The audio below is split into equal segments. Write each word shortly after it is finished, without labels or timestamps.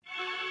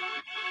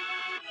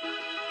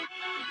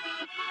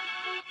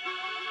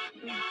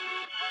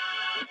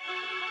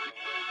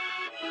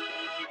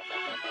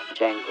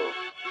Jangle.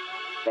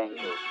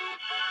 Bengals.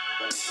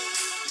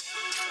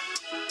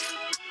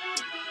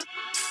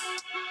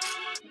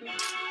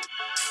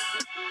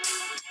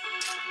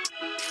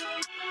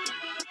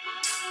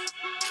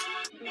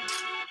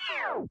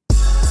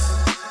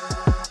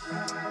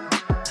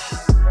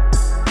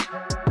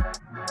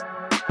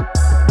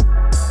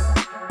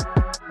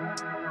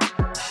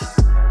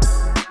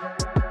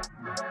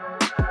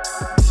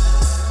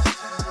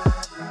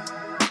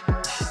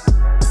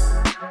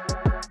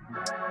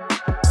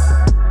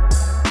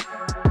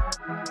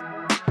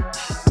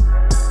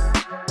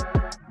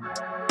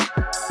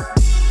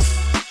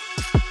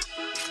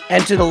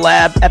 Enter the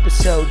Lab,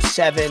 episode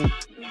 7.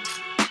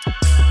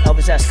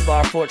 Elvis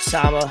Escobar, Fort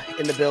Sama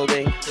in the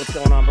building. What's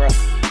going on, bro?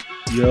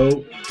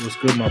 Yo, what's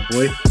good, my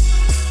boy?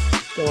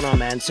 What's going on,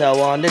 man? So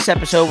on this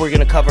episode, we're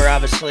going to cover,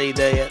 obviously,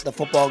 the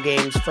football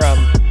games from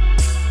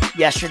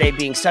yesterday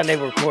being Sunday.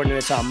 We're recording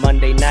this on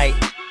Monday night.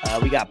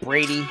 We got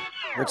Brady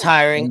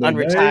retiring,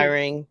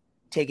 unretiring,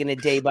 taking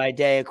it day by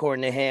day,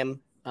 according to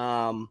him.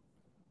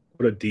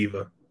 What a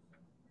diva.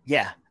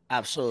 Yeah,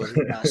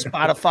 absolutely.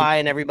 Spotify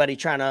and everybody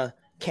trying to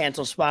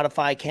cancel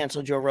Spotify,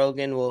 cancel Joe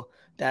Rogan. Well,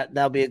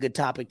 that'll be a good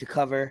topic to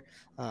cover.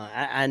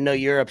 I know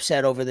you're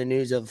upset over the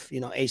news of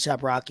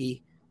A$AP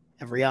Rocky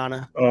and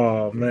Rihanna.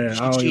 Oh man,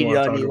 she cheated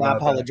on you. I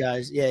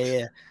apologize. That.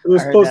 Yeah. It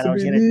was supposed to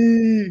be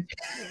me.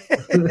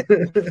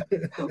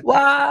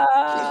 Why?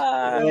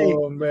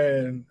 Oh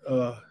man,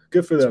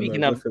 good for them.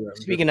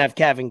 Speaking of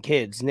having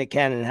kids, Nick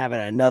Cannon having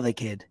another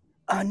kid.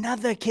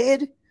 Another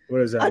kid?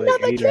 What is that? Another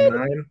like 8 kid?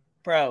 or 9?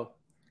 Bro.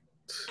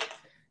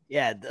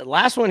 Yeah, the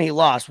last one he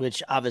lost,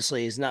 which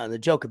obviously is nothing to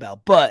joke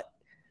about, but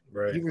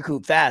right. He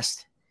recouped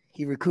fast.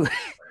 He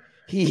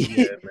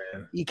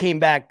came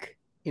back,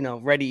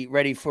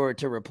 ready for it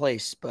to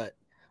replace. But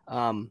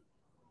what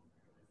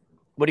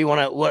do you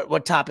want to?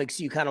 What topics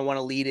do you kind of want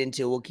to lead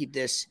into? We'll keep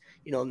this,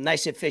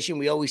 nice and efficient.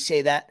 We always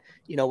say that,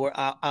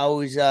 I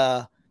always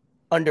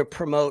under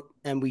promote,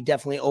 and we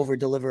definitely over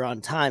deliver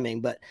on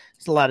timing. But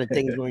it's a lot of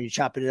things when you're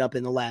chopping it up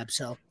in the lab.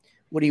 So,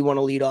 what do you want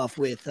to lead off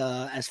with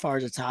as far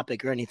as a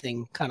topic or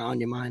anything kind of on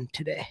your mind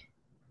today?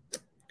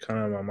 Kind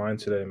of on my mind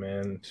today,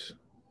 man.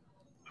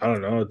 I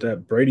don't know.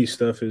 That Brady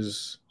stuff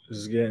is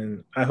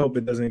getting – I hope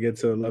it doesn't get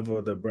to the level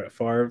of the Brett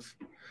Favre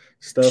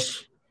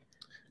stuff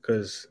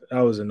because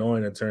that was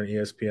annoying to turn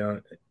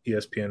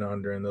ESPN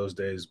on during those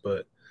days.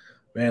 But,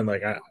 man,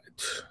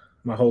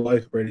 my whole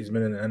life Brady's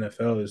been in the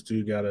NFL. This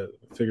dude got to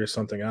figure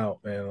something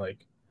out, man.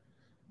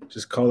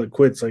 Just call it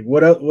quits.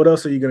 What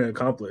else are you going to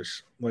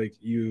accomplish?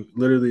 You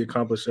literally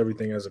accomplished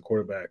everything as a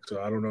quarterback.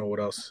 So I don't know what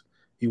else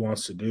he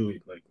wants to do.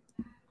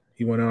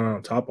 He went out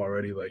on top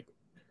already.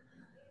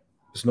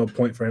 There's no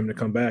point for him to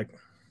come back.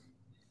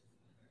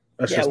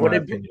 That's just my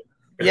opinion.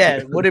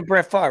 Yeah. What did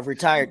Brett Favre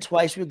retire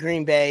twice with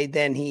Green Bay?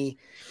 Then he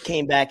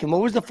came back. And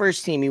what was the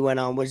first team he went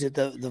on? Was it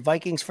the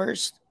Vikings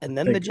first and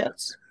then the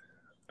Jets?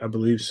 I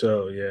believe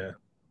so. Yeah.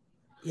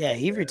 Yeah.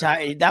 He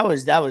retired. That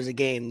was a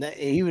game.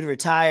 He would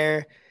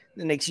retire.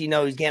 The next he's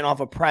getting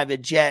off a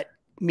private jet,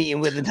 meeting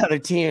with another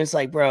team. It's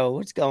like, bro,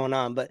 what's going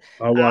on? But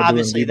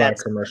obviously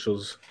that's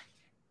commercials.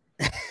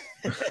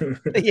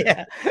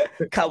 Yeah.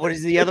 What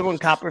is the other one?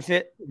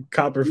 Copperfit.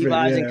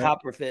 Levi's and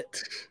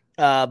Copperfit.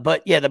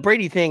 But yeah, the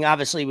Brady thing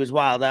obviously was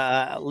wild.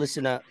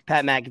 Listen to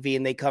Pat McAfee,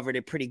 and they covered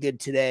it pretty good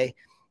today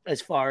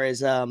as far as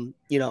the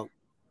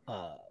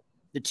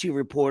two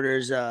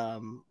reporters.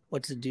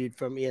 What's the dude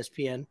from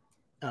ESPN?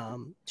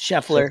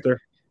 Scheffler.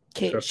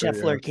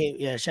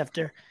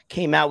 Schefter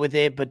came out with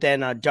it, but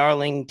then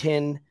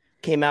Darlington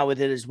came out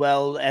with it as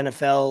well.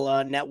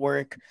 NFL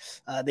Network.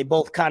 They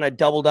both kind of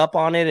doubled up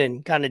on it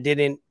and kind of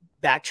didn't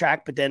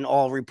backtrack, but then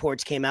all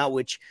reports came out,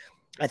 which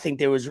I think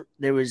there was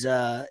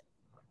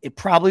it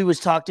probably was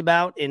talked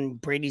about in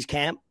Brady's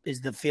camp is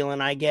the feeling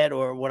I get,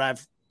 or what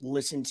I've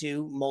listened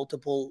to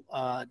multiple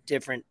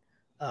different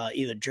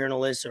either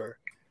journalists or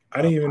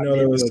I didn't even know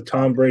there was a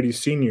Tom Brady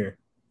Sr.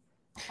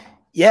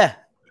 Yeah.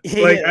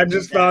 I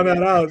just found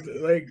that out.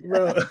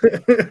 Bro.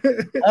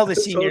 All the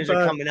seniors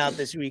are coming out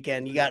this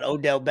weekend. You got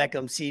Odell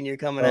Beckham Sr.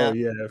 coming out. Oh,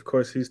 yeah. Of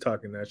course, he's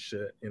talking that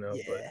shit, but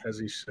as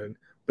he should.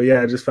 But,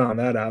 yeah, I just found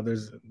that out.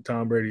 There's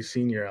Tom Brady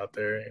Sr. out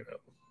there,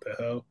 the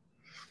hell.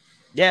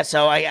 Yeah,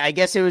 so I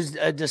guess it was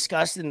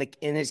discussed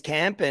in his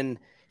camp, and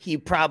he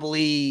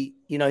probably,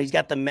 he's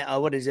got the,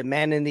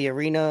 Man in the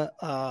Arena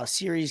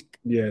series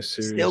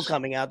still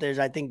coming out.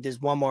 I think there's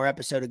one more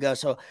episode to go.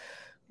 So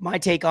my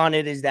take on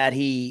it is that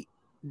he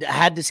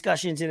had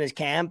discussions in his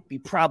camp. He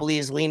probably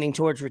is leaning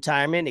towards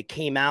retirement. It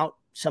came out.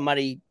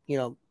 Somebody,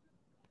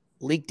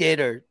 leaked it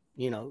or,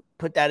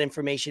 put that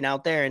information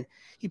out there. And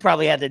he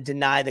probably had to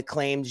deny the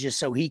claims just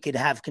so he could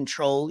have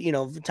control.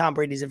 Tom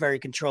Brady's a very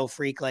control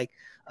freak, like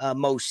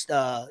most,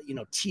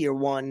 tier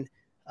one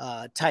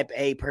type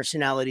A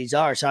personalities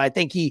are. So I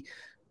think he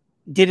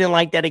didn't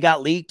like that it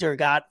got leaked or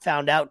got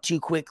found out too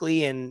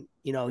quickly. And,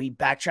 he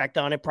backtracked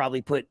on it,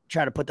 probably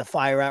try to put the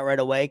fire out right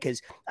away.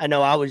 Cause I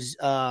know I was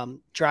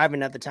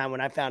driving at the time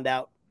when I found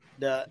out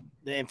the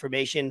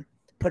information,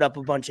 put up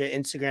a bunch of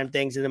Instagram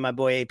things. And then my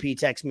boy AP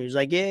texted me, he was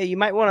like, yeah, you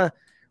might want to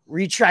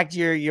retract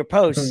your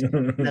post.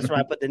 That's why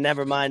I put the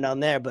never mind on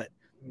there. But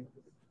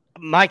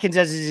my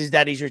consensus is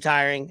that he's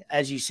retiring.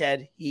 As you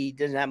said, he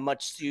doesn't have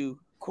much to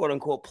quote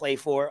unquote play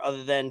for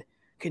other than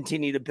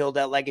continue to build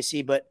that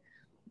legacy. But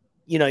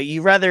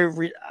you rather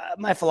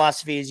my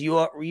philosophy is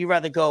you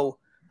rather go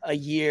out a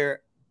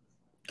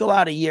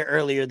year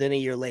earlier than a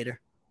year later.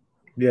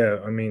 Yeah,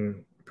 I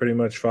mean, pretty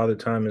much Father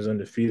Time is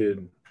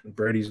undefeated.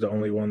 Brady's the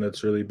only one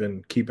that's really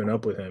been keeping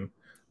up with him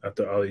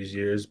after all these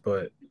years.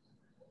 But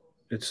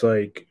it's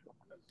like,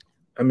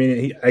 I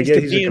mean, I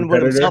get he's a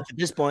competitor with himself at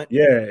this point.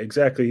 Yeah,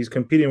 exactly. He's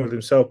competing with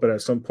himself, but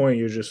at some point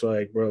you're just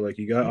like, bro, like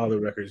you got all the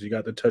records, you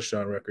got the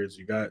touchdown records,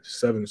 you got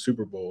 7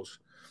 Super Bowls.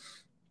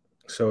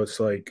 So it's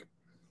like,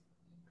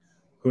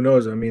 who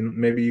knows? I mean,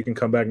 maybe you can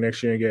come back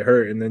next year and get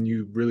hurt, and then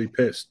you really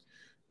pissed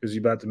because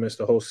you're about to miss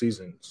the whole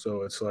season.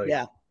 So it's like,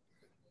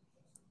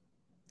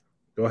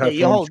 go have fun.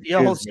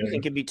 Your whole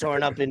season can be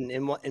torn up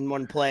in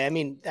one play. I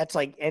mean, that's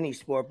like any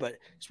sport, but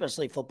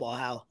especially football,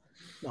 how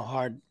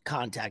hard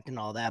contact and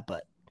all that.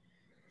 But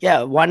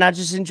yeah, why not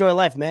just enjoy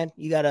life, man?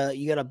 You got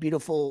a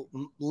beautiful,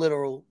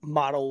 literal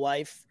model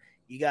wife.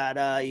 You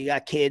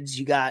got kids.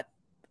 You got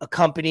a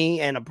company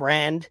and a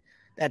brand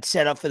that's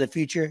set up for the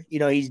future.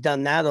 He's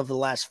done that over the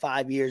last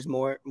 5 years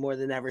more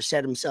than ever.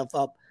 Set himself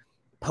up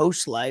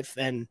post life,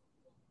 and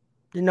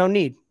there's no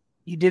need.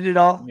 You did it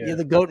all. Yeah. You're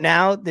the GOAT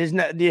now.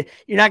 You're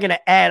not going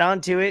to add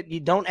on to it. You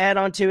don't add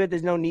on to it.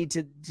 There's no need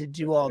to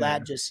do all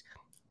that. Just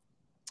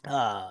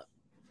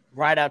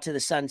ride out to the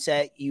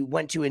sunset. You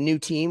went to a new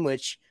team,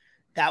 which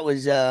that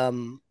was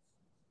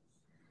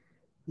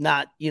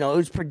not, it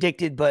was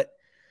predicted, but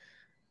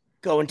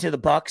going to the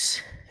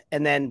Bucks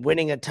and then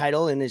winning a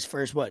title in his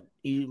first,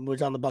 he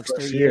was on the Bucks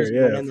 3 years.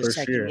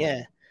 First year.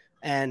 Yeah.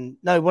 And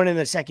no, he won in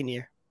the second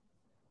year.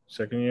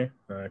 Second year?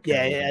 I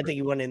think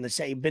he won in the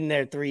second. He's been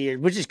there 3 years,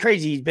 which is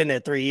crazy. He's been there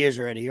 3 years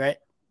already, right?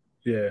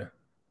 Yeah.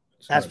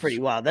 That's pretty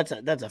wild. That's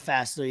a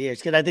fast 3 years.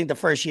 Because I think the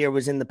first year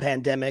was in the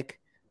pandemic,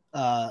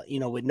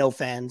 with no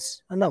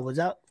fans. Oh, no, was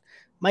that?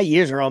 My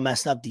years are all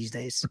messed up these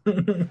days. I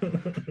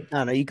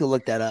don't know. You can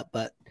look that up,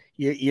 but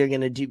you're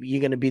gonna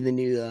be the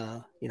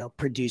new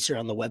producer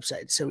on the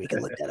website, so we can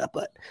look that up.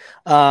 But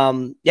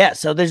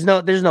so there's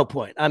no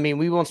point. I mean,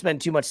 we won't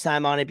spend too much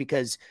time on it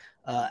because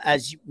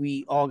as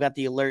we all got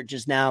the alert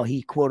just now,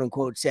 he quote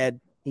unquote said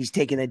he's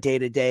taking it day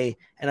to day.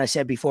 And I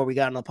said before we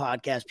got on the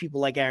podcast,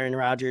 people like Aaron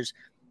Rodgers,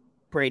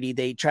 Brady,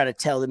 they try to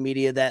tell the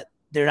media that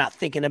they're not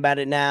thinking about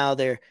it now.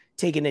 They're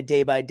taking it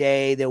day by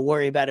day. They'll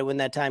worry about it when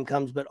that time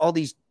comes. But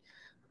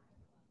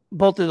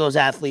both of those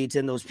athletes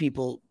and those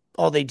people,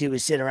 all they do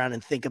is sit around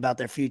and think about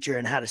their future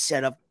and how to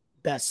set up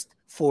best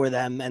for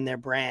them and their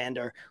brand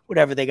or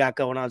whatever they got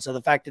going on. So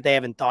the fact that they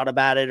haven't thought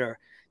about it or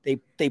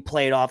they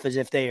play it off as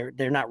if they're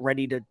not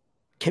ready to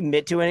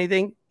commit to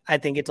anything, I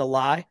think it's a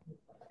lie,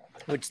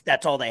 which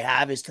that's all they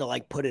have is to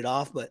like put it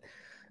off. But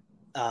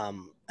I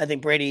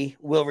think Brady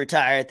will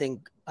retire. I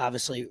think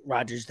obviously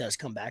Rodgers does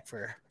come back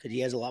because he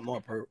has a lot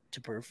more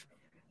to prove.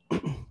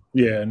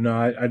 Yeah,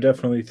 no, I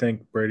definitely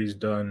think Brady's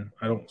done.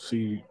 I don't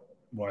see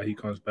why he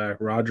comes back.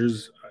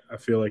 Rodgers, I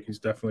feel like he's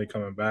definitely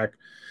coming back.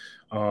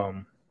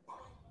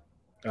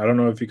 I don't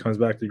know if he comes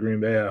back to Green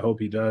Bay. I hope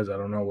he does. I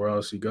don't know where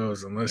else he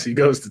goes unless he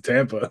goes to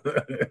Tampa.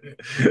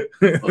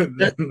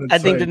 I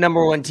think the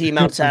number one team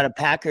outside of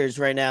Packers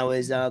right now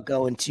is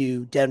going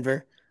to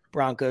Denver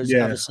Broncos.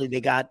 Yeah. Obviously,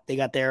 they got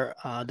their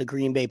the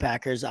Green Bay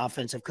Packers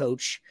offensive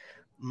coach,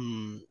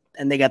 and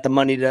they got the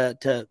money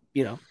to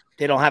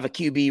they don't have a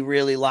QB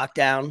really locked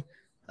down.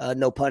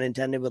 No pun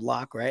intended with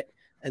lock, right?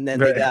 And then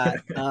they got,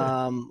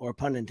 or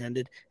pun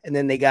intended, and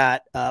then they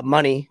got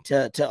money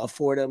to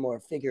afford them or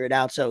figure it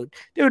out. So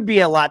there would be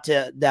a lot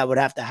that would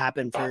have to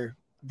happen for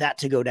that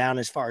to go down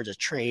as far as a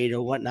trade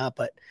or whatnot.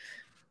 But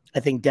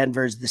I think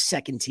Denver's the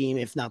second team,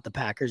 if not the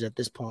Packers at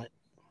this point.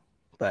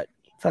 But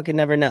you fucking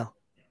never know.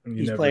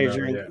 These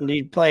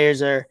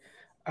players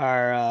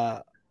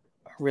are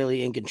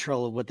really in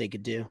control of what they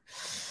could do.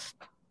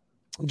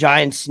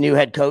 Giants' new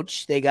head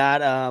coach they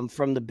got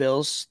from the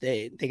Bills.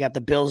 They got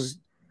the Bills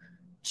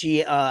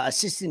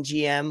assistant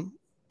GM,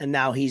 and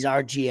now he's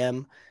our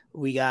GM.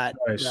 We got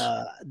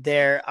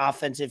their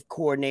offensive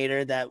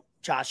coordinator, that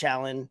Josh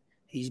Allen.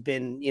 He's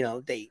been,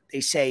 they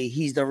say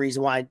he's the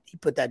reason why he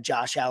put that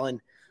Josh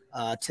Allen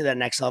to the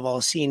next level.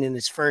 Seen in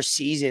his first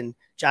season,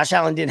 Josh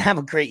Allen didn't have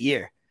a great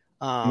year.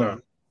 No.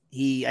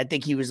 I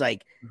think he was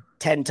like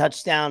 10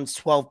 touchdowns,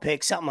 12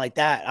 picks, something like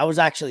that. I was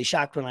actually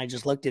shocked when I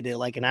just looked at it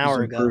like an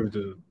hour ago.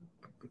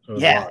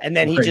 Yeah, and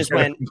then he just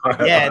went.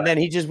 Yeah, and then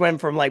he just went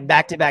from like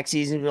back-to-back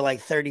seasons with like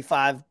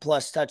 35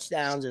 plus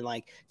touchdowns and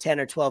like 10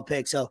 or 12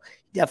 picks. So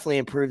definitely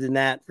improved in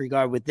that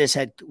regard with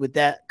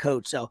that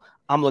coach. So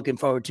I'm looking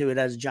forward to it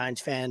as a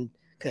Giants fan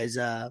because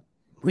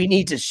we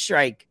need to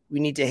strike. We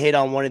need to hit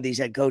on one of these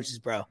head coaches,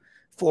 bro.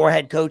 4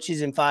 head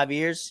coaches in 5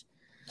 years.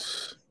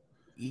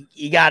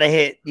 You gotta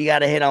hit. You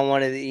gotta hit on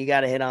one of the. You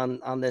gotta hit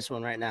on this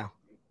one right now.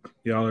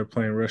 Y'all are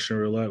playing Russian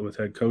roulette with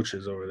head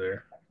coaches over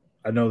there.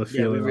 I know the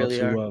feeling all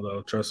too well,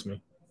 though. Trust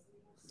me.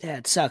 Yeah,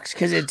 it sucks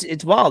because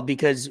it's wild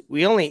because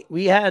we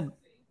had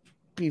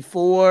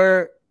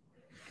before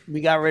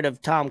we got rid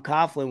of Tom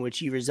Coughlin, which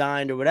he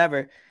resigned or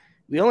whatever.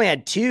 We only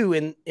had 2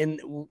 in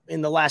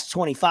the last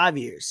 25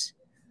 years.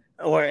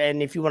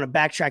 And if you want to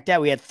backtrack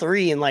that, we had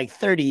 3 in like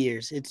 30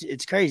 years.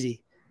 It's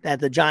crazy that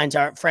the Giants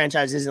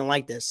franchise isn't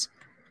like this.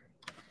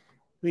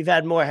 We've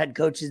had more head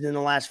coaches in the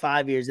last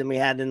 5 years than we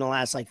had in the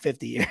last like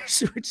 50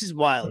 years, which is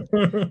wild.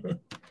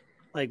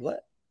 Like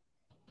what?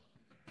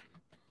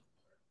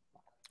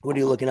 What are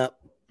you looking up?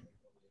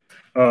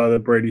 The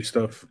Brady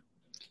stuff.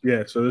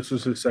 Yeah, so this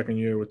was his second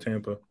year with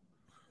Tampa.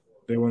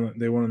 They won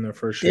in their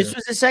first year. This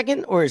was his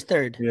second or his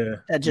third? Yeah.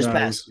 That just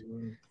passed.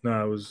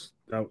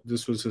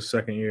 This was his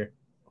second year.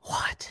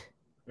 What?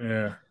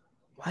 Yeah.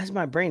 Why is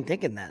my brain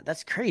thinking that?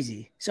 That's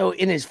crazy. So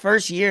in his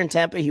first year in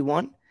Tampa, he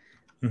won?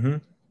 Mm-hmm.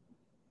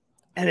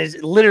 And it's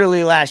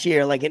literally last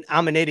year. Like,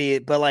 I'm an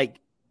idiot, but like,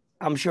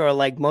 I'm sure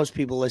like most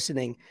people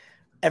listening,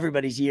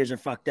 everybody's years are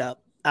fucked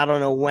up. I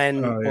don't know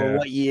when or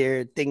what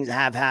year things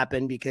have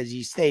happened because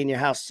you stay in your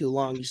house too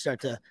long. You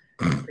start to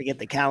forget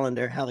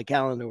how the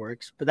calendar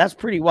works. But that's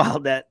pretty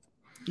wild that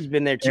he's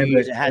been there 2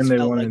 years. And they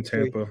won in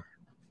Tampa.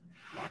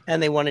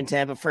 And they won in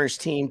Tampa,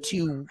 first team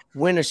to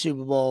win a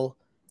Super Bowl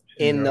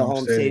in the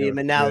home stadium.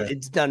 And now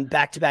it's done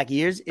back-to-back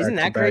years. Isn't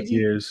that crazy?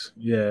 Years.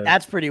 Yeah.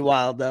 That's pretty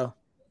wild, though.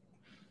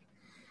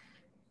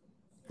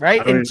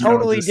 Right? In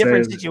totally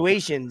different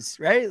situations,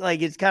 right?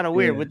 Like, it's kind of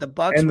weird with the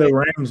Bucs. And the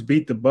Rams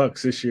beat the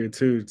Bucs this year,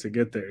 too, to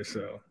get there.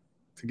 So,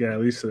 to get at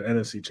least the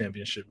NFC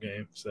Championship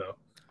game. So,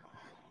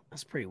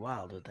 that's pretty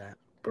wild with that.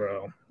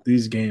 Bro,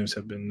 these games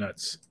have been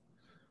nuts.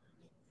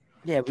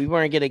 Yeah, we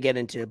weren't going to get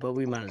into it, but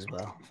we might as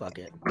well. Fuck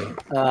it.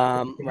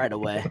 Right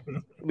away.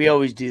 We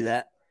always do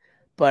that.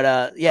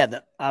 But,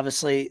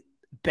 obviously,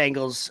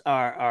 Bengals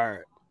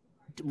are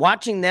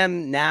watching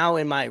them now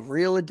in my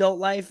real adult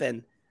life,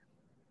 and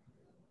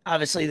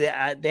obviously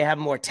they have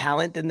more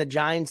talent than the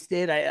Giants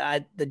did.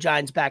 The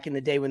Giants back in the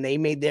day when they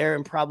made their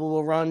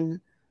improbable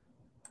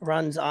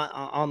runs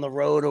on the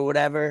road or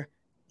whatever.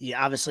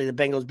 Yeah, obviously the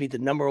Bengals beat the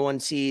number 1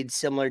 seed,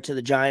 similar to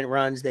the Giant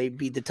runs. They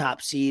beat the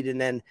top seed and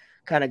then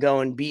kind of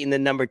going beating the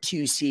number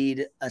 2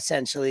 seed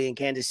essentially in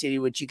Kansas City,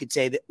 which you could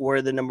say that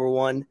were the number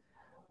 1,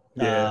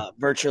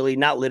 virtually,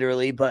 not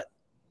literally, but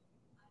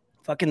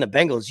fucking the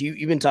Bengals.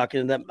 You've been talking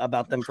to them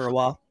about them for a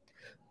while.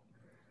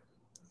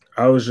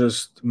 I was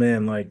just,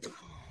 man, like,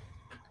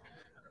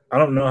 I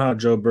don't know how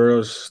Joe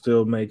Burrow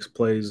still makes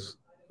plays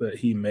that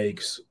he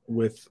makes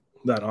with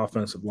that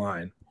offensive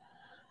line.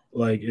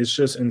 Like, it's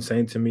just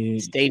insane to me.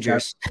 It's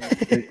dangerous.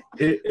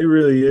 It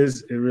really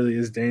is. It really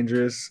is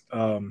dangerous.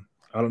 I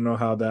don't know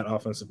how that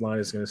offensive line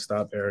is going to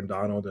stop Aaron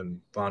Donald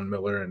and Von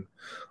Miller and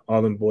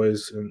all them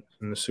boys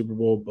in the Super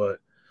Bowl, but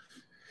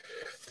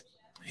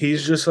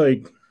he's just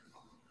like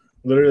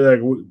literally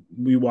like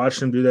we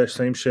watched him do that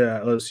same shit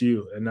at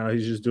LSU, and now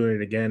he's just doing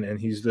it again, and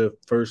he's the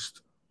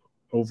first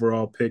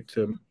overall pick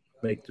to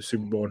make the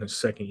Super Bowl in his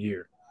second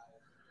year.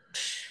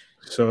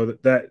 So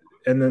that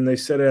and then they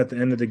said it at the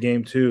end of the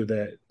game too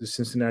that the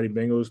Cincinnati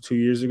Bengals 2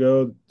 years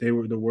ago, they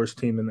were the worst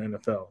team in the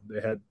NFL.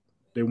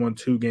 They won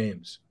 2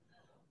 games.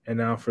 And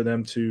now for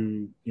them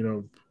to,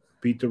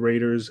 beat the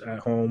Raiders at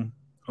home,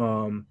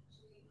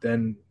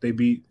 then they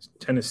beat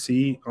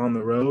Tennessee on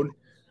the road,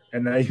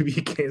 and now you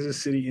beat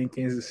Kansas City in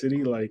Kansas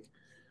City. Like,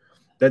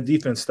 that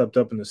defense stepped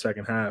up in the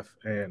second half,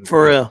 and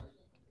for real,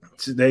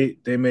 they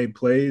made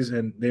plays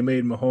and they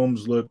made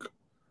Mahomes look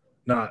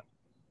not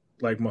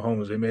like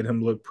Mahomes. They made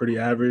him look pretty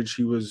average.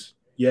 He was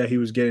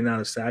getting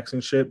out of sacks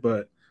and shit,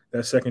 but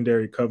that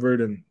secondary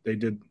covered, and they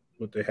did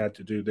what they had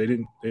to do. They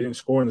didn't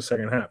score in the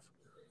second half.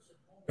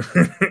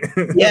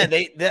 Yeah,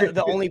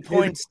 the only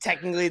points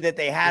technically that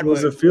they had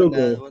was a field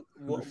goal,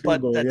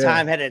 but the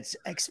time had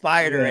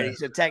expired already.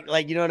 So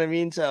you know what I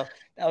mean. So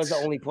that was the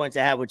only points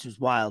they had, which was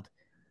wild.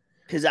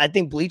 Because I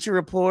think Bleacher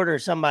Report or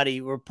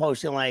somebody were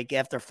posting like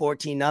after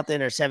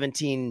 14-0 or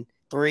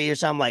 17-3 or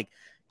something, like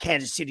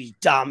Kansas City's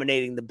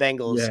dominating the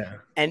Bengals. Yeah.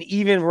 And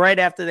even right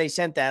after they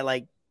sent that,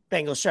 like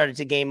Bengals started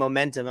to gain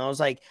momentum. I was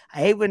like, I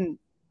hate when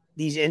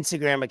these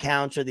Instagram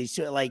accounts or these,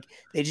 like,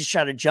 they just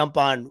try to jump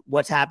on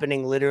what's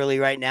happening literally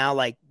right now,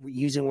 like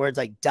using words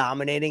like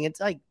dominating. It's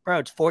like, bro,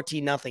 it's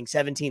 14-0,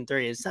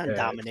 17-3. It's not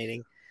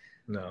dominating.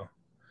 No,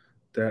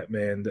 that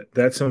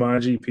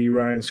Samaje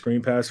Perine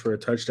screen pass for a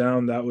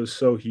touchdown, that was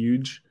so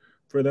huge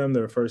for them.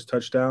 Their first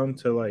touchdown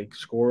to like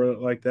score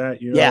like that,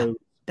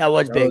 that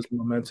was big. Was a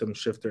momentum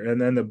shifter. And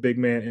then the big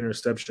man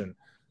interception,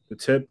 the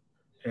tip,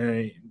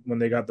 and when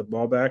they got the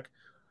ball back,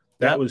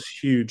 that was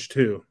huge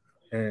too.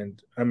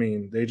 And I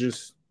mean,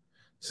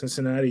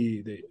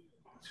 Cincinnati,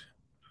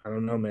 I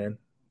don't know, man.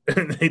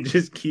 They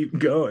just keep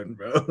going,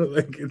 bro.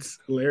 Like, it's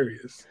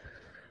hilarious.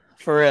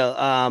 For real.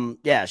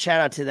 Shout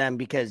out to them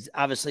because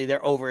obviously they're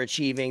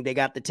overachieving. They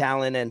got the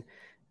talent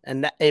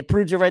and that, it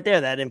proves it right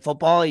there that in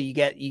football you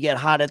get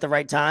hot at the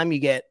right time. You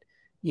get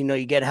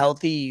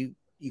healthy,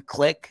 you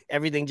click,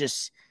 everything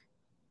just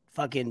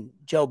fucking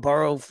Joe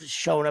Burrow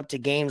showing up to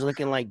games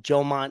looking like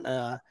Joe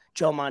Montana,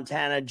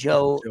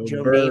 Joe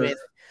Namath.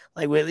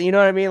 Like, with, you know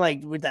what I mean?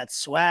 Like, with that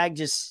swag,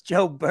 just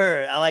Joe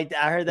Burr. I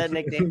heard that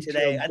nickname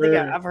today. I think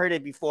I've heard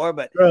it before,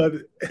 but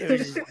it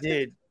was just,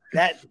 dude,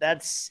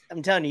 That's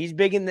I'm telling you, he's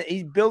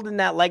building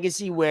that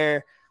legacy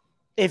where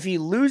if he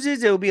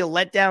loses, it will be a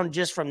letdown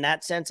just from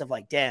that sense of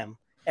like, damn,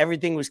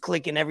 everything was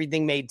clicking,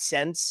 everything made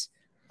sense.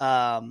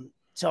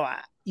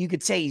 You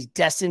could say he's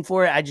destined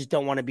for it. I just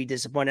don't want to be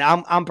disappointed.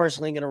 I'm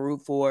personally going to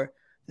root for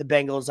the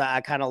Bengals.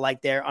 I kind of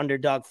like their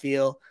underdog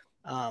feel.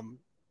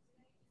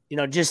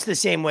 Just the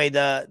same way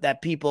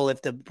that people,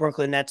 if the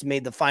Brooklyn Nets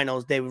made the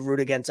finals, they would root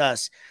against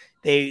us.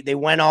 They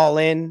went all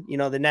in.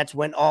 The Nets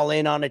went all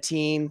in on a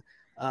team,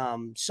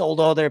 sold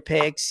all their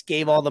picks,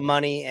 gave all the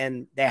money,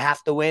 and they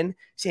have to win.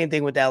 Same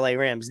thing with the LA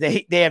Rams.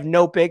 They have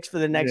no picks for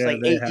the next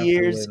 8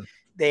 years.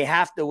 They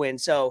have to win.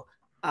 So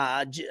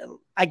I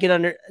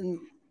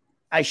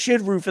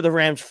should root for the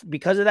Rams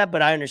because of that,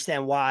 but I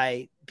understand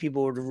why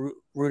people would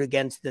root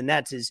against the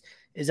Nets. Is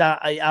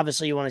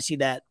obviously you want to see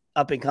that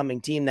up and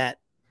coming team that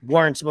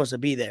weren't supposed to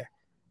be there.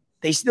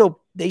 They still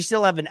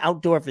have an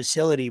outdoor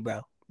facility,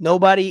 bro.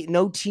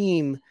 No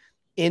team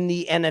in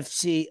the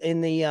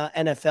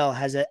NFL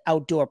has an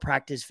outdoor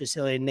practice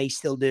facility, and they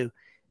still do.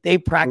 They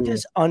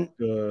practice on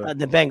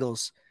the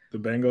Bengals. The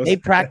Bengals. They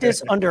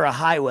practice under a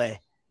highway.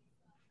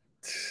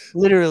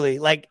 Literally,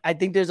 like I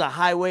think there's a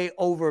highway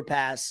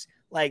overpass,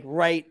 like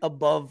right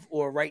above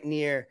or right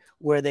near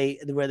where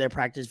their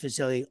practice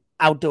facility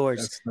outdoors.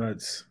 That's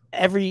nuts.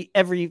 Every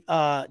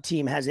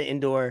team has an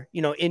indoor,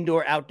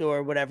 indoor,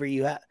 outdoor, whatever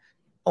you have.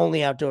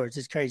 Only outdoors.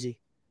 It's crazy.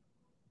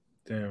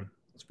 Damn.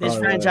 This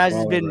franchise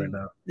has been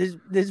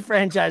this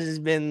franchise has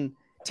been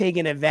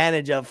taken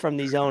advantage of from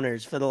these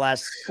owners for the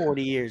last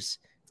 40 years,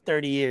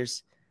 30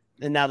 years,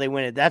 and now they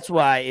win it. That's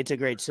why it's a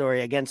great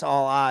story against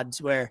all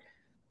odds, where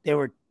they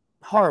were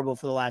horrible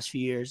for the last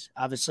few years.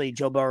 Obviously,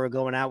 Joe Burrow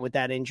going out with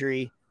that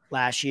injury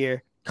last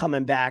year,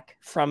 coming back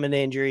from an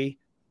injury,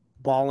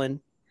 balling.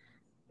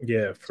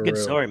 Yeah, for good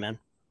real. Story, man.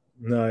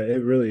 No,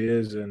 it really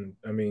is, and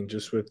I mean,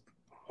 just with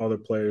all the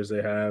players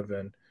they have,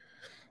 and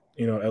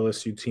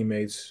LSU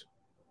teammates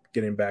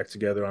getting back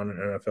together on an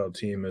NFL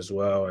team as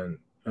well. And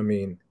I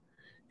mean,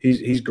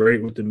 he's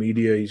great with the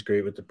media. He's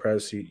great with the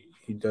press. He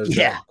does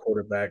that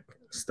quarterback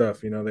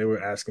stuff. They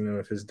were asking him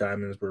if his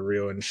diamonds were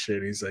real and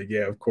shit. He's like,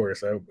 yeah, of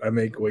course. I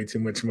make way too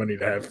much money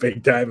to have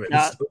fake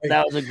diamonds.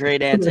 That was a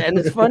great answer. And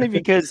it's funny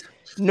because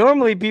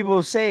normally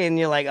people say, and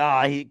you're like,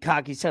 oh, he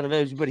cocky son of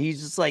a bitch, but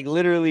he's just like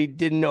literally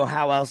didn't know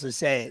how else to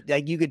say it.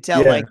 Like you could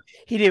tell like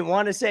he didn't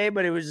want to say it,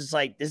 but it was just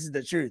like, this is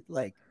the truth.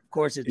 Like, of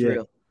course it's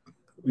real.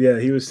 Yeah,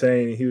 he was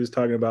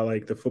talking about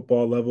like the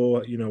football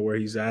level, where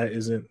he's at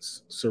isn't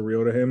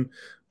surreal to him,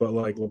 but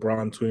like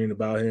LeBron tweeting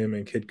about him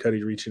and Kid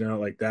Cudi reaching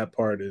out, like that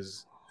part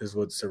is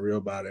what's surreal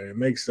about it. It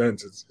makes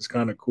sense. It's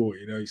kind of cool.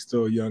 He's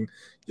still a young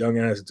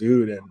ass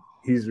dude, and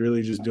he's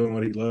really just doing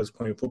what he loves,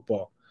 playing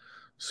football.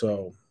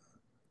 So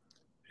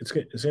it's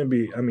gonna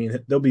be. I mean,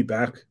 they'll be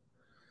back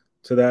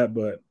to that,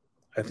 but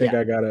I think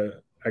I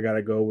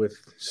gotta go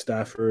with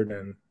Stafford,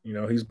 and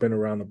he's been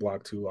around the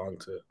block too long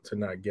to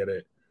not get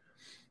it.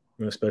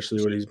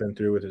 Especially what he's been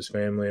through with his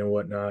family and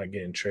whatnot,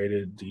 getting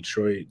traded.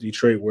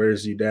 Detroit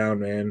wears you down,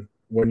 man.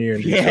 1 year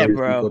in Detroit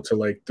equal to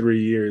like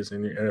 3 years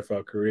in your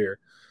NFL career.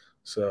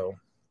 So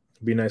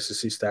it'd be nice to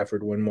see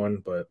Stafford win one,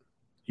 but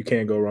you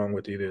can't go wrong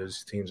with either of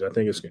those teams. I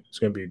think it's going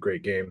to be a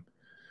great game.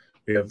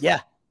 We have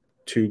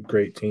two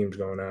great teams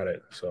going at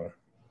it. So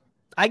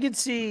I could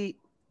see.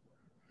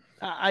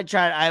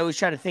 I always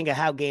try to think of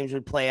how games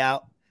would play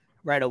out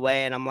right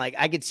away, and I'm like,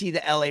 I could see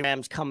the LA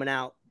Rams coming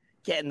out,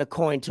 getting the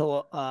coin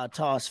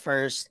toss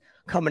first,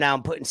 coming out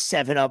and putting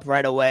 7 up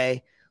right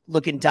away,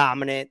 looking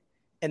dominant,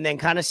 and then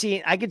kind of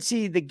I could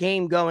see the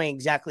game going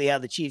exactly how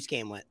the Chiefs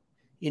game went.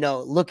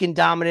 Looking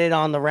dominant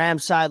on the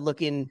Rams side,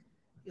 looking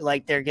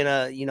like they're going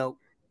to,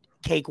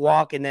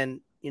 cakewalk, and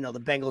then, the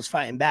Bengals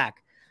fighting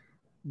back.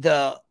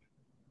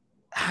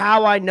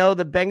 How I know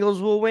the Bengals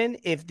will win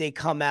if they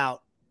come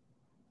out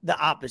the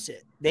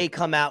opposite. They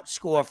come out,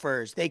 score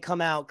first. They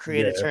come out,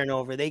 create a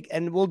turnover.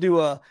 And we'll do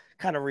a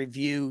kind of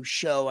review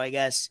show, I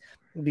guess,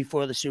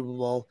 before the Super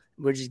Bowl.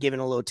 We're just giving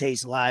a little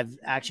taste live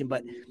action,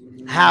 but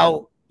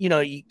how,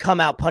 you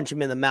come out, punch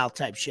them in the mouth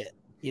type shit,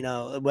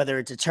 whether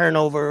it's a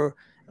turnover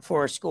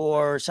for a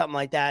score or something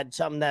like that,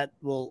 something that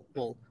will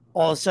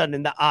all of a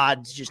sudden the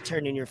odds just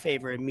turn in your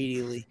favor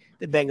immediately.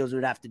 The Bengals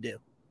would have to do.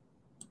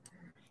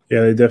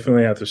 Yeah, they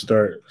definitely have to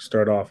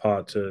start off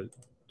hot to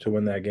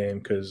win that game,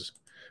 because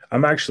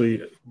I'm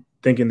actually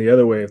thinking the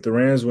other way. If the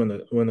Rams win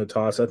the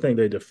toss, I think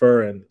they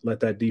defer and let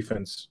that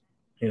defense,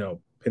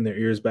 pin their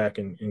ears back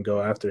and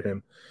go after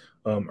him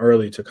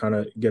early to kind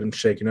of get him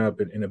shaken up.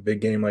 In a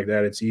big game like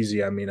that, it's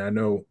easy. I mean, I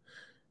know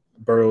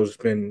Burrow's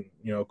been,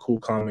 cool,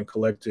 calm, and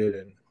collected,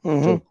 and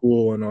so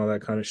cool and all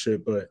that kind of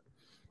shit, but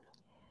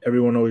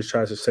everyone always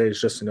tries to say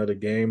it's just another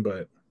game,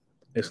 but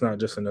it's not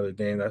just another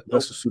game.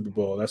 That's the Super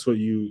Bowl. That's what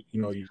you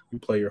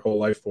play your whole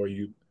life for.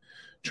 You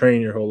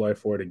train your whole life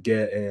for to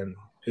get, and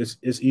it's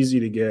easy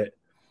to get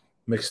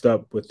mixed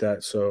up with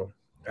that. So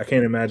I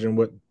can't imagine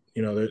what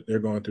they're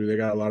going through. They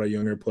got a lot of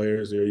younger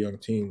players. They're a young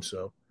team,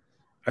 so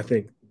I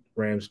think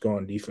Rams go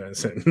on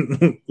defense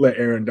and let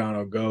Aaron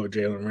Donald go,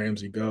 Jalen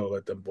Ramsey go,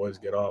 let them boys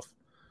get off.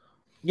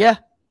 Yeah,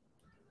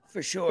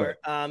 For sure.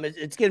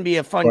 It's going to be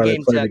a fun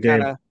game to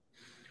kind of,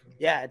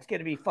 it's going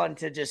to be fun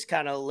to just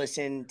kind of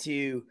listen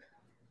to.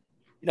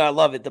 I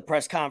love it. The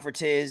press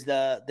conferences,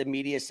 the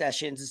media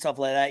sessions and stuff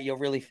like that. You'll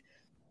really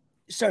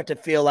start to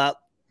feel out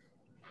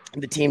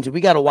the teams.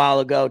 We got a while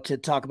ago to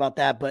talk about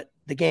that, but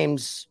the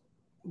games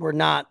were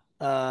not,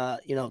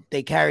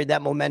 they carried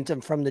that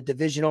momentum from the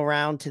divisional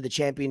round to the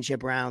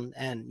championship round.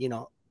 And,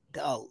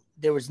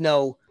 there was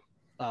no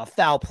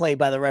foul play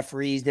by the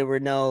referees. There were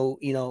no,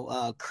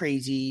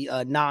 crazy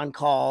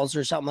non-calls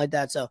or something like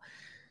that. So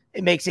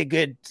it makes it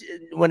good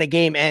when a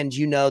game ends,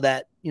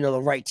 that,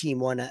 the right team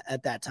won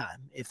at that time.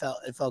 It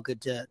felt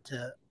good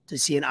to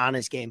see an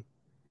honest game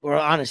or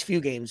honest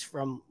few games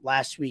from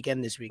last week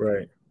and this week.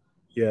 Right.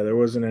 Yeah. There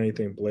wasn't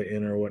anything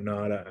blatant or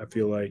whatnot. I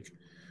feel like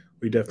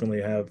we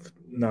definitely have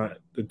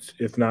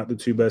if not the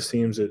two best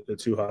teams, the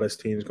two hottest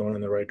teams going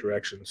in the right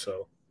direction.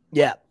 So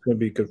yeah, it's going to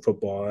be good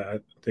football. I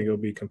think it'll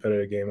be a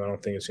competitive game. I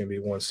don't think it's going to be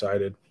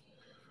one-sided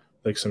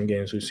like some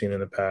games we've seen in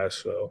the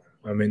past. So,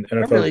 I mean,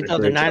 NFL I really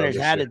thought the Niners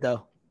had it,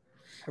 though.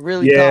 I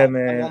really thought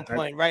at one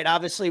point, right?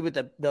 Obviously, with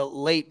the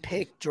late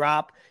pick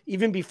drop,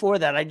 even before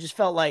that, I just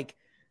felt like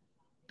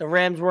the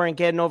Rams weren't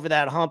getting over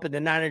that hump, and the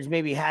Niners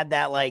maybe had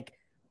that, like,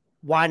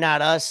 why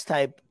not us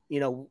type,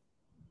 you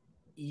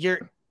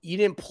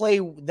didn't play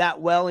that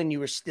well and you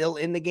were still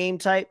in the game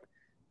type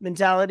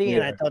mentality.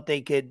 And I thought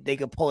they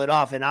could pull it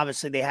off. And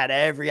obviously they had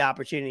every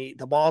opportunity.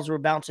 The balls were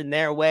bouncing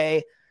their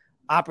way,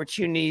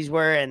 opportunities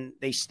were, and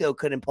they still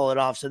couldn't pull it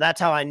off. So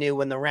that's how I knew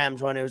when the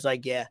Rams won, it was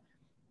like, yeah,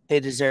 they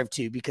deserve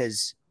to,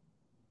 because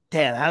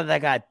damn, how did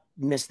that guy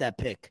miss that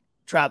pick?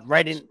 Dropped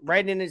right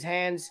in his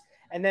hands.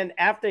 And then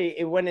after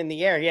it went in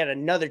the air, he had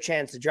another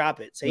chance to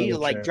drop it. So he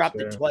dropped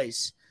it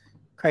twice.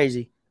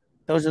 Crazy.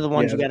 Those are the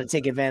ones you got to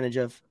take advantage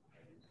of.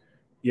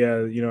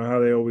 Yeah, how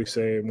they always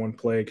say one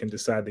play can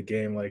decide the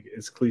game. Like,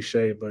 it's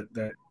cliche, but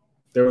that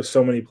there were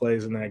so many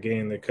plays in that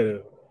game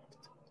that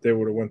they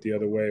would have went the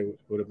other way,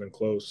 would have been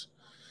close.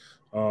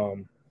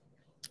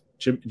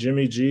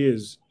 Jimmy G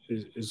is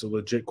a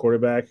legit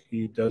quarterback.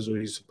 He does what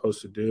he's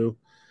supposed to do.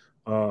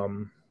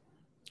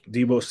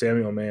 Deebo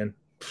Samuel, man.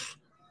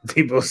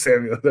 Deebo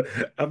Samuel.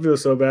 I feel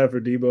so bad for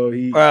Deebo.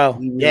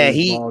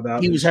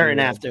 He was hurting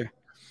after.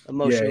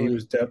 Emotionally.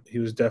 Yeah, he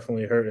was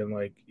definitely hurting.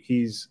 Like,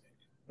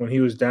 when he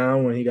was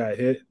down, when he got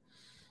hit,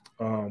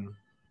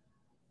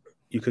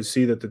 you could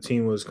see that the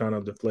team was kind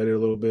of deflated a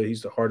little bit.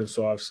 He's the heart and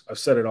soul. I've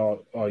said it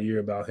all year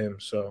about him.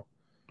 So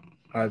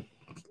I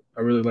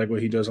really like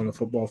what he does on the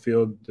football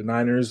field. The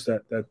Niners,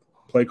 that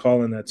play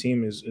call in that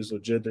team is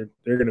legit.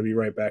 They're going to be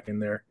right back in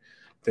there.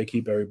 If they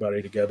keep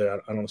everybody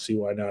together, I don't see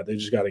why not. They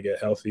just got to get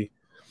healthy.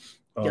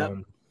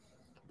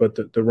 But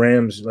the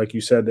Rams, like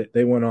you said,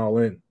 they went all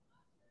in.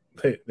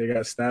 They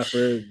got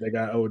Stafford, they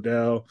got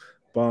Odell,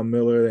 Von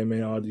Miller. They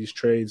made all these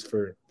trades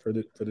for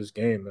this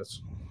game.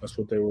 That's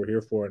what they were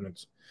here for, and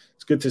it's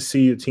good to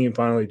see a team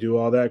finally do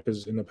all that,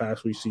 because in the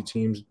past we see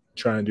teams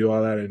try and do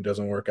all that and it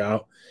doesn't work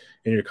out,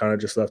 and you're kind of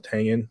just left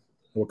hanging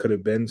what could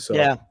have been. So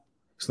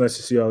it's nice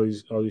to see all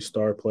these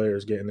star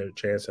players getting their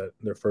chance at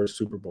their first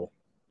Super Bowl.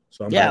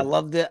 So I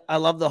love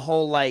the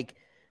whole, like,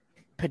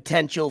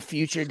 potential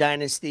future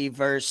dynasty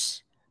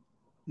versus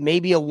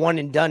maybe a one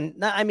and done.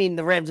 I mean,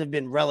 the Rams have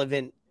been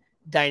relevant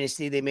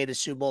dynasty. They made a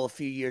Super Bowl a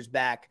few years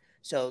back.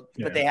 So,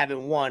 but they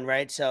haven't won,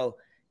 right? So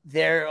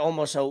they're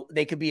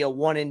they could be a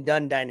one and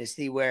done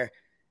dynasty where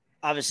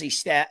obviously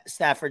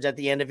Stafford's at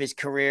the end of his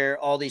career.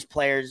 All these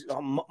players,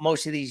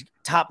 most of these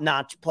top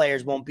notch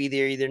players won't be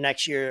there either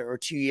next year or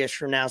 2 years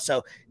from now.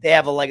 So they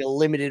have a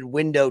limited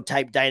window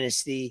type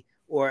dynasty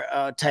or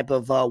a type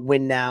of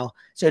win now.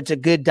 So it's a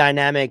good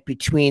dynamic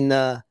between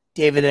the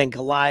David and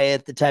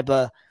Goliath, the type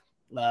of,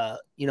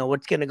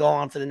 what's going to go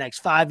on for the next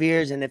 5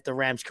 years. And if the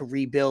Rams could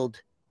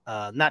rebuild,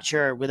 not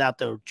sure without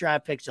the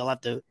draft picks, they'll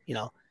have to,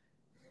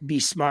 be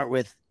smart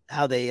with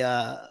how they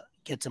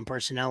get some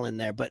personnel in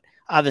there. But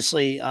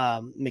obviously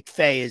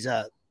McVay is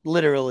a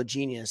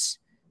genius.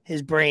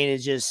 His brain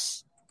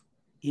is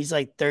he's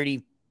like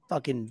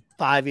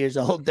 5 years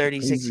old,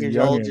 36 years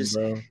old, just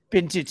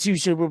been to 2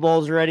 Super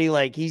Bowls already.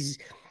 Like he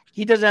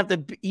doesn't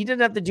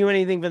have to do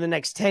anything for the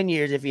next 10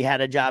 years if he had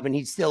a job, and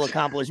he'd still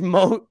accomplish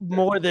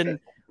more than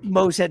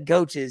most head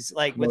coaches,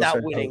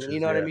 without winning. You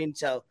know what I mean?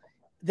 So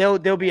they'll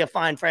be a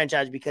fine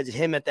franchise because of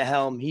him at the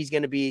helm. He's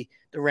going to be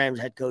the Rams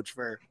head coach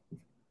for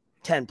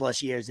 10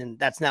 plus years. And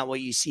that's not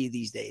what you see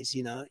these days.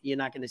 You're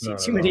not going to see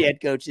too many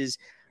head coaches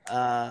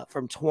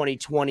from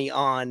 2020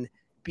 on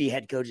be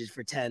head coaches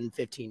for 10,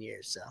 15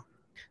 years. So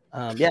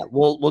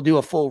we'll do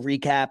a full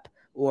recap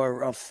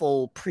or a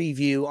full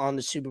preview on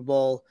the Super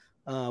Bowl.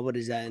 What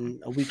is that, in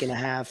a week and a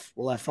half?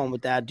 We'll have fun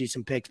with that, do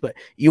some picks. But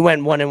you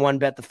went 1-1,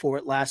 bet the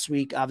fort last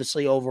week.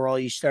 Obviously, overall,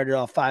 you started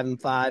off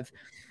 5-5,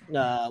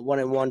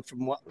 1-1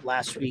 from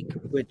last week,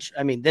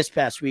 this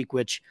past week,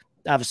 which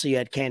obviously you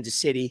had Kansas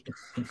City,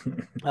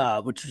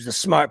 which was a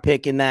smart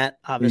pick in that,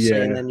 obviously,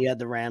 and then you had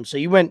the Rams. So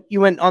you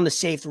went on the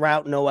safe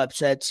route, no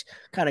upsets,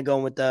 kind of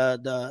going with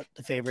the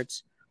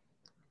favorites.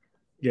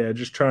 Yeah,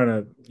 just trying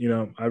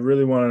to, I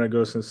really wanted to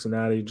go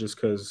Cincinnati just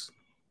because,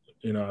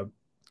 I've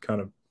kind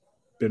of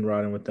been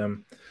riding with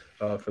them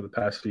for the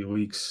past few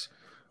weeks.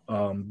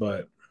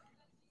 But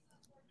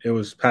it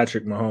was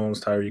Patrick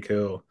Mahomes, Tyreek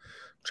Hill,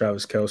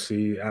 Travis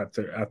Kelce.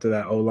 After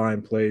that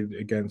O-line played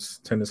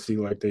against Tennessee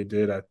like they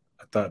did, I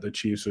thought the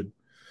Chiefs would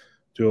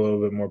do a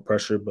little bit more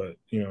pressure, but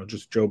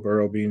just Joe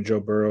Burrow being Joe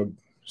Burrow,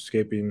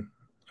 escaping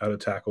out of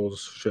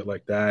tackles, shit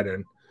like that,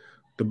 and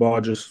the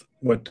ball just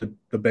went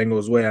the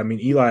Bengals' way. I mean,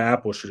 Eli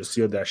Apple should have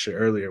sealed that shit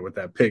earlier with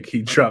that pick.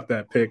 He dropped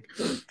that pick.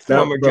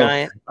 Former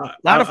Giant. A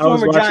lot of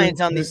former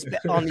Giants on these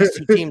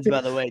two teams, by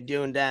the way,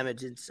 doing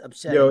damage. It's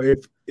upsetting.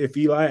 If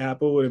Eli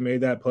Apple would have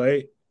made that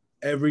play,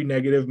 every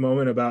negative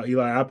moment about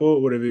Eli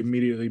Apple would have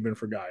immediately been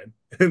forgotten.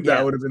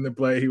 That would have been the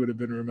play he would have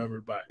been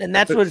remembered by. And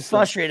that's what's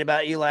frustrating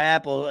about Eli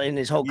Apple in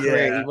his whole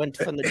career. He went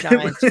from the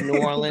Giants to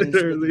New Orleans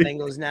with the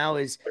Bengals now.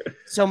 Is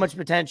so much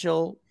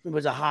potential. It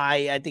was a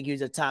high. I think he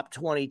was a top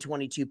 20,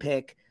 22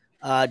 pick.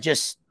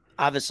 Just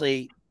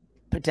obviously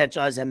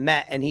potential hasn't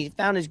met. And he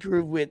found his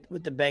groove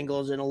with the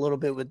Bengals and a little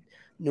bit with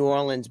New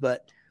Orleans.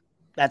 But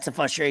that's a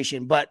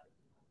frustration. But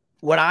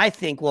what I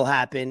think will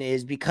happen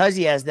is because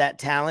he has that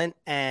talent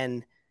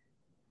and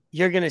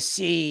you're going to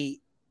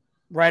see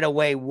right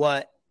away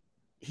what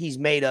he's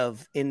made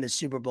of in the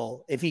Super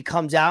Bowl. If he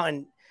comes out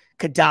and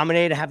could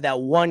dominate and have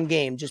that one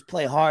game, just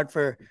play hard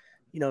for,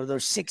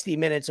 those 60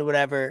 minutes or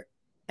whatever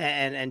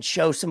and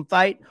show some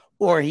fight,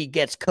 or he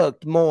gets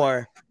cooked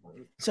more.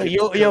 So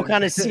you'll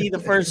kind of see the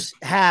first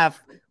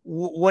half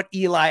what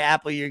Eli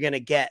Apple you're going to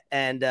get.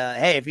 And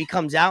hey, if he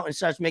comes out and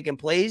starts making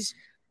plays,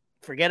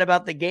 forget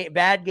about the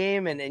bad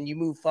game and you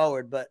move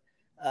forward. But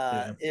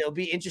it'll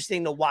be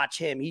interesting to watch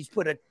him. He's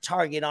put a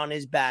target on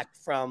his back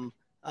from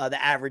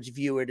the average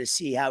viewer to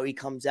see how he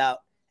comes out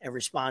and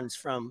responds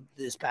from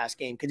this past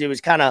game. Because it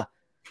was kind of,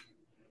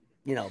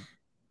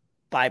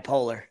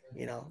 bipolar,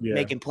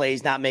 making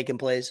plays, not making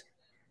plays.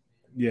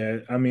 Yeah,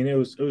 I mean, it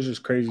was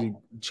just crazy.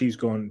 Chiefs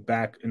going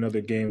back another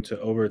game to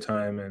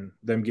overtime and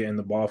them getting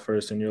the ball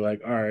first. And you're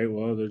like, all right,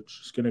 well, they're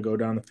just going to go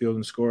down the field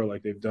and score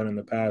like they've done in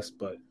the past.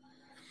 But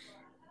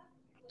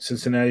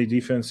Cincinnati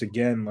defense,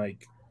 again,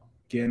 like,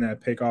 getting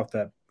that pick off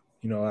that,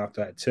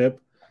 after that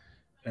tip,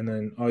 and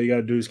then all you got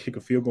to do is kick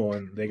a field goal,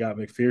 and they got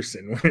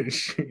McPherson,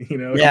 which he's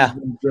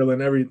been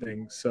drilling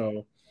everything.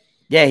 So,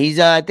 yeah,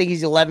 I think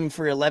he's 11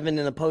 for 11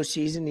 in the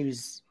postseason. He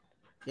was,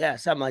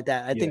 something like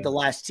that. I think the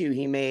last two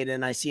he made,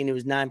 and I seen he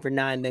was 9 for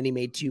 9. Then he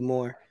made two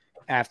more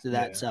after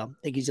that. So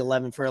I think he's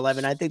 11 for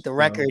 11. I think the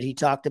record he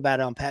talked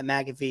about on Pat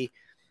McAfee.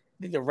 I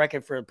think the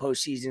record for the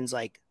postseason is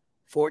like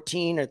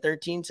 14 or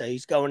 13. So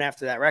he's going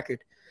after that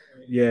record.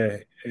 Yeah,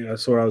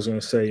 that's what I was going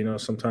to say.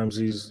 Sometimes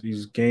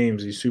these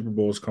games, these Super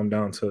Bowls come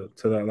down to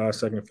that last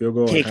second field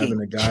goal. Kicking. And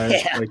having a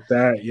guy like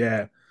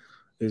that,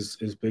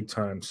 is big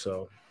time.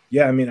 So,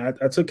 yeah, I mean,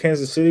 I took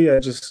Kansas City.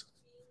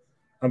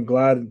 I'm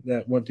glad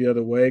that went the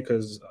other way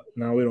because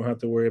now we don't have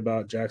to worry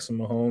about Jackson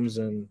Mahomes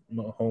and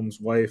Mahomes'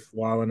 wife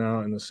wilding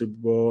out in the Super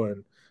Bowl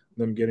and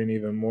them getting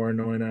even more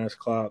annoying ass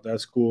clout.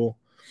 That's cool.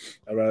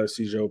 I'd rather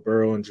see Joe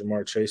Burrow and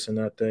Jamar Chase in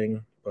that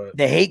thing. But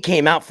the hate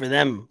came out for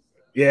them.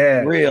 Yeah,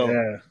 real.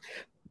 Yeah.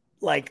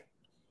 Like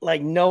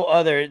no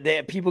other.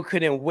 That people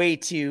couldn't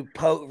wait to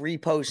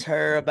repost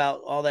her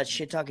about all that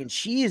shit talking.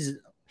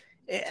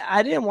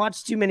 I didn't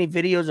watch too many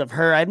videos of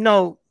her. I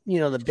know,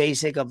 the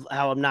basic of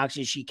how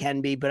obnoxious she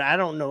can be, but I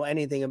don't know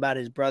anything about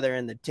his brother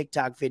and the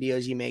TikTok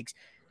videos he makes.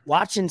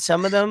 Watching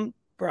some of them,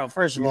 bro,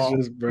 first of all,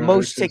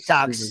 most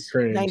TikToks,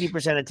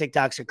 90% of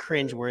TikToks are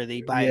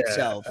cringeworthy by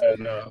itself.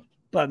 I know.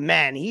 But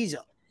man,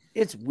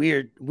 it's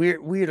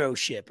weirdo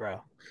shit,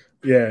 bro.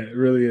 Yeah, it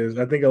really is.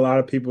 I think a lot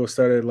of people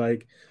started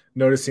like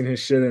noticing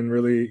his shit and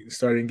really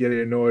started getting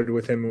annoyed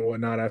with him and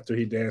whatnot after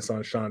he danced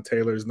on Sean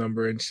Taylor's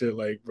number and shit.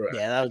 Like, bro,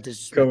 yeah, that was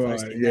disrespectful.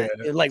 Come on, yeah,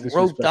 it like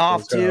roped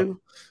off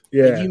too.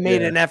 Yeah, if you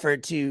made an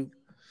effort to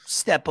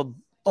step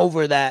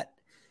over that.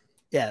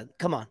 Yeah,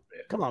 come on,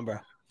 bro.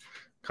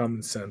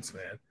 Common sense,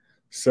 man.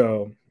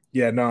 So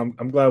yeah, no,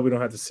 I'm glad we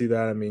don't have to see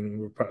that. I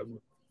mean,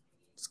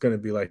 it's gonna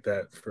be like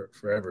that for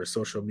forever.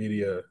 Social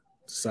media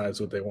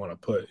decides what they want to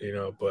put,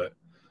 but.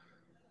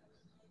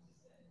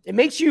 It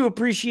makes you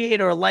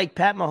appreciate or like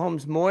Pat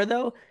Mahomes more,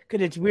 though,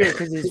 because it's weird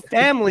because his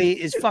family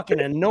is fucking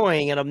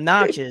annoying and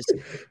obnoxious.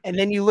 And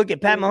then you look at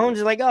Pat Mahomes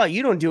and like, oh,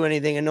 you don't do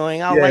anything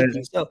annoying. I'll like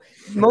you. So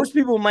most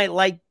people might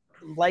like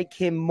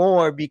him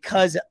more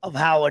because of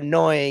how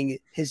annoying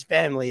his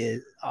family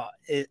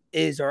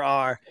is or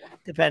are,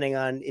 depending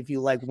on if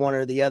you like one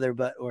or the other,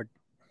 or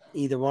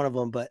either one of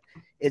them. But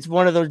it's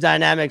one of those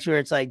dynamics where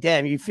it's like,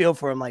 damn, you feel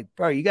for him. Like,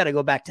 bro, you got to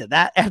go back to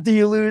that after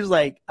you lose.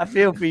 Like, I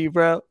feel for you,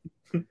 bro.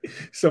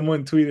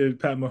 Someone tweeted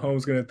Pat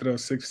Mahomes going to throw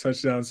 6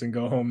 touchdowns and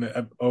go home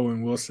at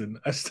Owen Wilson.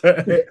 I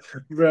started,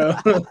 bro.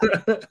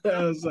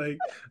 I was like,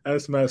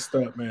 that's messed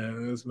up,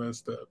 man. That's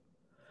messed up.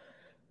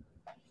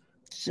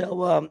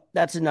 So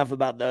that's enough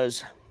about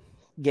those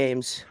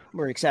games.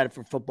 We're excited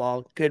for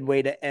football. Good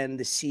way to end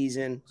the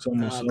season.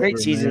 Great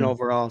season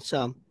overall.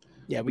 So,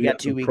 yeah, we got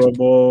 2 weeks. Pro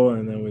Bowl,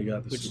 and then we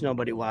got which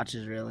nobody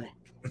watches, really.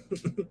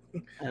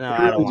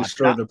 I really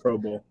destroyed the Pro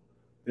Bowl.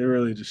 They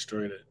really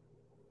destroyed it.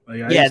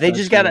 Like, they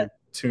just got to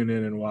tune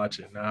in and watch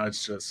it. Now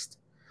it's just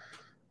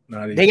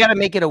They got to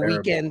make it a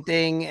weekend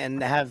thing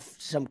and have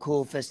some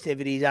cool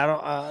festivities.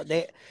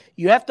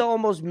 You have to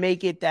almost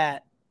make it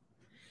that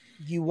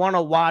you want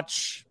to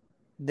watch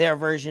their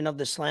version of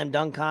the slam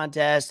dunk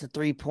contest, the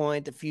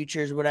 3-point, the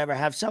futures, whatever.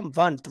 Have some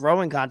fun.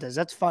 Throwing contest,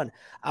 that's fun.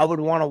 I would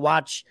want to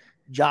watch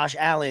Josh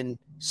Allen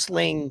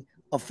sling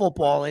a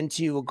football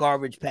into a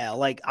garbage pail.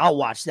 Like, I'll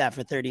watch that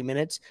for 30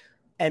 minutes,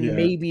 and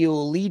maybe it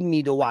will lead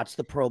me to watch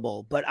the Pro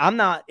Bowl. But I'm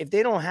not, if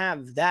they don't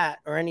have that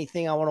or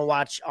anything I want to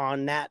watch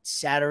on that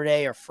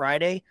Saturday or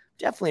Friday,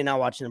 definitely not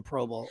watching the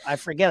Pro Bowl. I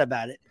forget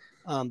about it.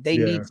 They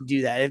need to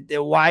do that.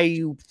 Why are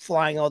you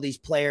flying all these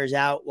players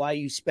out? Why are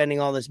you spending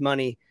all this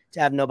money to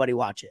have nobody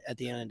watch it at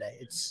the end of the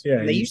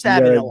day? They used to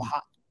have it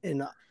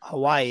in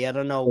Hawaii. I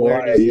don't know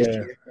where it is this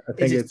year. I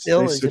think it's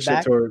still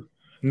back?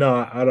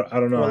 No, I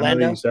don't know. Orlando? I know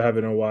they used to have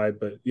it in Hawaii,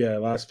 but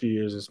last few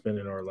years it's been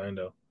in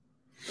Orlando.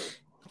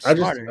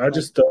 I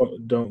just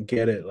don't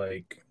get it.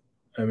 Like,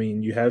 I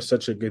mean, you have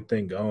such a good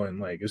thing going.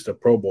 Like, it's the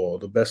Pro Bowl.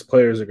 The best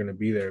players are going to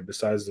be there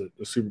besides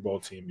the Super Bowl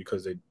team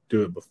because they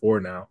do it before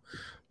now.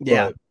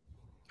 Yeah. But,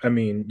 I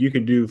mean, you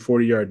can do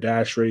 40-yard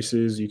dash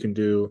races. You can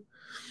do,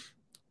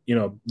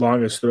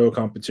 longest throw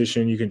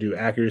competition. You can do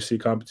accuracy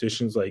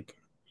competitions. Like,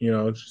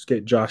 just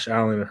get Josh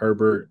Allen,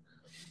 Herbert,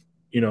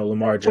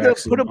 Lamar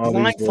Jackson. Put a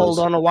blindfold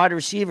on a wide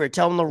receiver.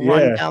 Tell him to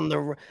run down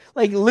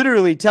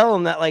literally tell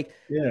him that,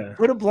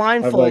 put a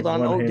blindfold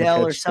on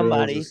Odell or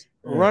somebody,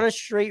 run a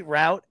straight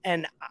route.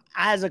 And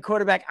as a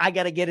quarterback, I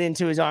got to get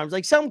into his arms.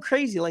 Like, something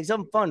crazy, like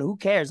something fun. Who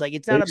cares? Like,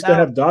 it's not about. They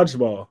have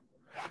dodgeball.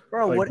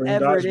 Bro,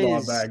 whatever it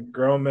is,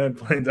 grown men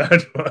playing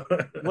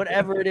dodgeball.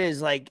 Whatever it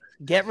is,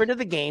 get rid of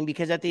the game,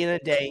 because at the end of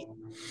the day,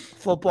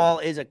 football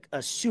is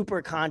a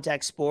super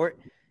contact sport,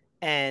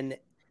 and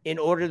in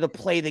order to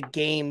play the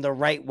game the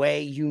right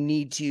way, you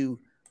need to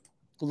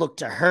look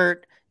to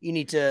hurt. You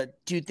need to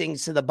do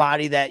things to the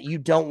body that you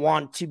don't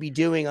want to be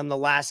doing on the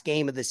last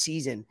game of the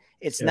season.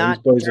 It's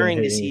not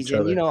during the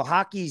season.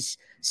 Hockey's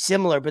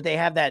similar, but they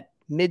have that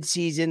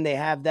mid-season. They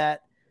have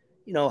that.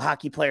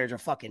 Hockey players are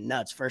fucking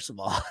nuts, first of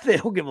all. They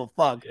don't give a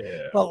fuck.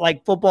 Yeah. But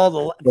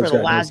football, for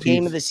the last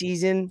game of the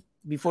season,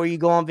 before you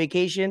go on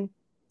vacation,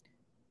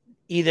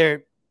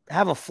 either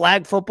have a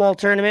flag football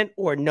tournament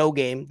or no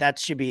game. That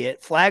should be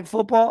it. Flag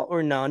football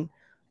or none.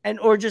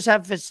 Or just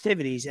have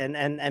festivities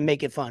and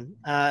make it fun.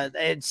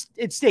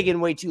 It's taken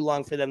way too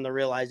long for them to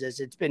realize this.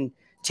 It's been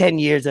 10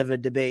 years of a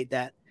debate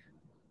that,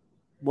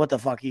 what the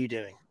fuck are you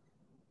doing?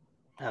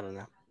 I don't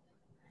know.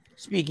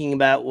 Speaking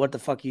about what the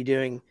fuck are you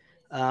doing,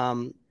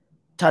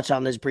 touch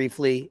on this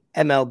briefly.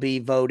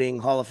 MLB voting,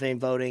 Hall of Fame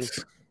voting.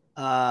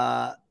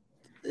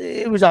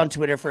 It was on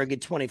Twitter for a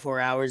good 24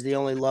 hours. The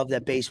only love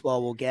that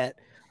baseball will get.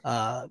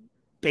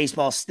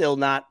 Baseball's still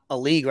not a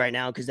league right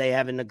now because they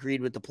haven't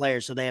agreed with the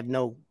players, so they have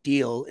no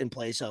deal in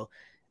place. So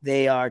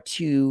they are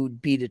to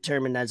be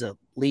determined as a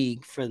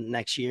league for the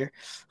next year.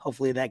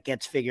 Hopefully that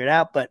gets figured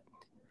out. But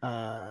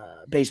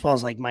baseball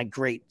is like my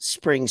great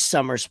spring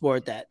summer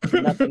sport that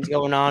nothing's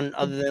going on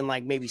other than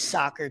maybe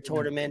soccer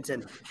tournaments,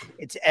 and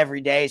it's every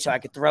day, so I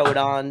could throw it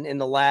on in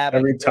the lab.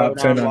 Every top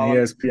 10 on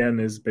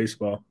ESPN is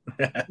baseball.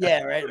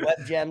 Yeah, right.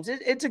 Web gems.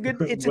 It's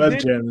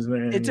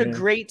a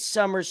great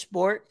summer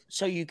sport,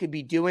 so you could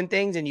be doing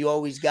things, and you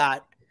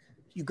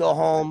go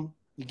home,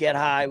 you get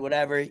high,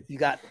 whatever, you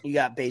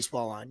got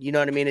baseball on. You know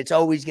what I mean? It's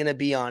always going to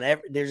be on.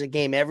 There's a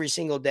game every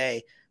single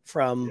day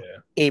from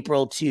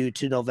April to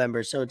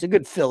November. So it's a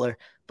good filler.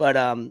 But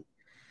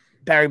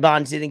Barry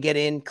Bonds didn't get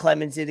in.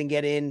 Clemens didn't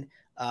get in.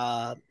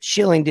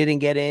 Schilling didn't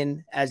get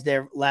in as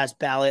their last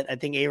ballot. I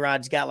think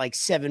A-Rod's got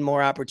 7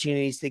 more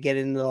opportunities to get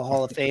into the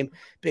Hall of Fame.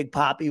 Big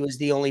Papi was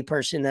the only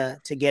person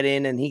to get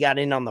in, and he got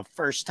in on the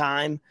first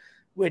time,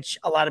 which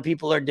a lot of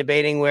people are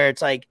debating, where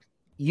it's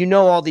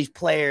all these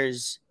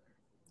players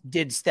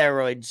did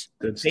steroids.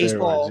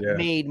 Baseball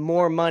made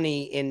more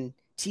money in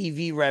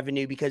TV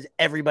revenue because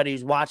everybody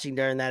was watching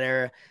during that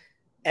era.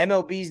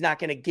 MLB is not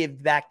going to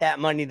give back that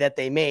money that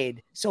they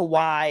made. So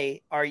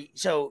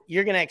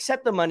you're going to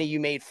accept the money you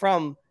made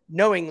from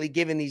knowingly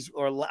giving these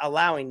or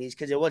allowing these,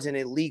 because it wasn't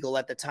illegal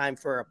at the time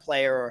for a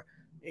player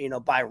or,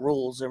 by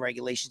rules and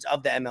regulations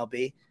of the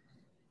MLB.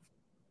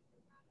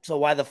 So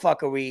why the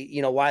fuck are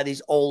we, why are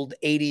these old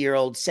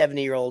 80-year-olds,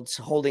 70-year-olds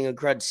holding a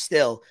grudge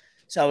still?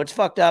 So it's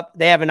fucked up.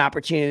 They have an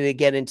opportunity to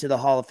get into the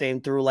Hall of Fame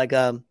through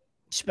a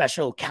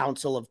special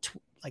council of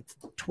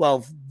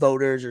 12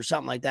 voters or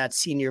something like that,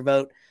 senior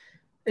vote.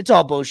 It's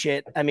all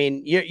bullshit. I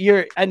mean,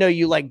 I know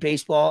you like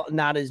baseball,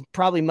 not as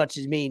probably much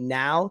as me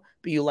now,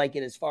 but you like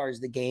it as far as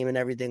the game and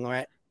everything,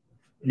 right?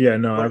 Yeah,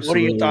 no, absolutely. What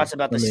are your thoughts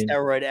about the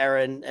steroid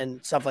era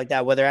and stuff like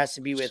that, whether it has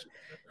to be with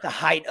the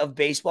height of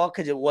baseball,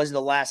 because it was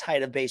the last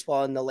height of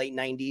baseball in the late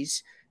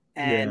 90s,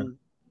 and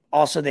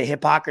also the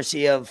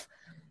hypocrisy of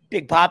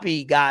Big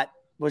Papi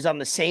was on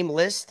the same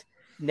list,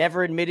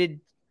 never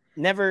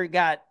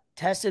got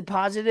tested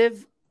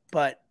positive,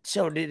 but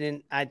so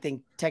didn't, I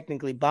think,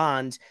 technically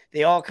Bonds.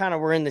 They all kind of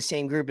were in the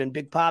same group, and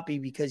Big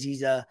Papi, because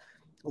he's a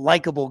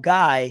likable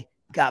guy,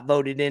 got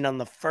voted in on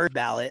the first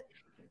ballot,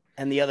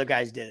 and the other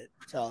guys did it.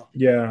 So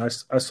yeah,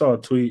 I saw a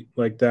tweet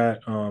like that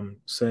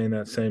saying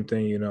that same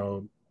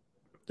thing.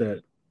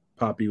 that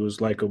Poppy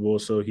was likable,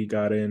 so he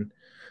got in.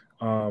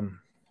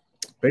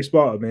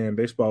 Baseball, man,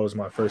 baseball was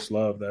my first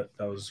love. That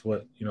was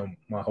what,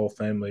 my whole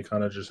family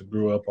kind of just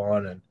grew up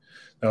on, and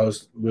that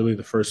was really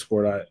the first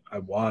sport I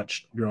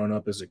watched growing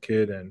up as a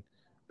kid. And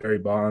Barry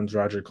Bonds,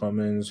 Roger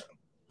Clemens,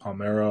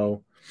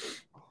 Palmeiro,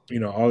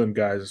 all them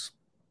guys.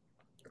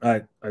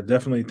 I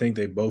definitely think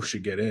they both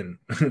should get in.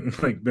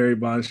 Like Barry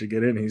Bonds should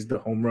get in. He's the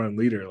home run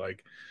leader.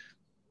 Like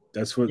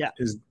that's what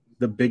is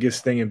the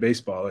biggest thing in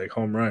baseball, like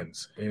home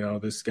runs.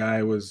 This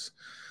guy was,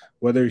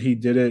 whether he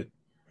did it,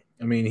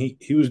 I mean,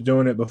 he was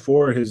doing it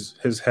before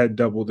his head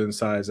doubled in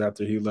size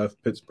after he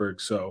left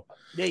Pittsburgh. So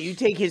yeah, you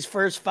take his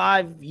first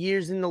 5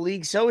 years in the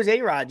league. So is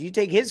A-Rod. You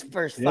take his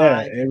first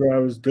 5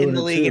 A-Rod was doing in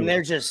the league, too.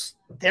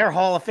 and they're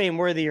Hall of Fame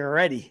worthy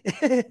already.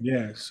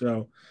 Yeah,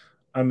 so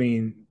I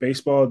mean,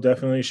 baseball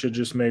definitely should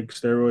just make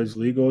steroids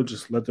legal.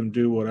 Just let them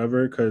do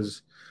whatever,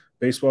 because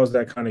baseball is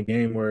that kind of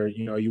game where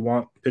you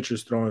want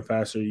pitchers throwing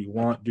faster, you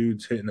want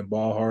dudes hitting the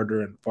ball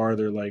harder and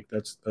farther. Like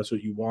that's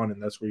what you want,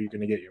 and that's where you're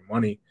going to get your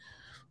money.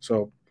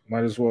 So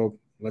might as well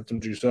let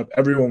them juice up.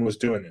 Everyone was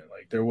doing it.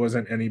 Like there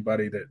wasn't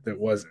anybody that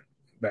wasn't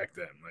back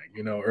then.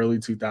 Like early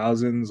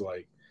 2000s,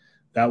 like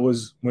that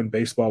was when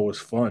baseball was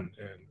fun,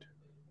 and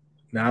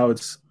now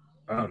it's,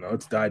 I don't know,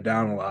 it's died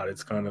down a lot.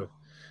 It's kind of,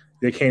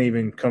 they can't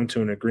even come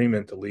to an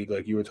agreement, the league,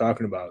 like you were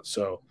talking about.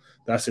 So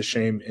that's a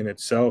shame in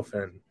itself,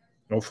 and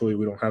hopefully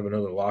we don't have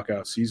another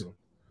lockout season.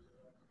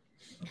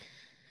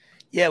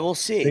 Yeah, we'll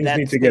see. Things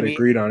need to get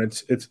agreed on.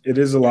 It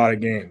is a lot of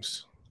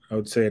games. I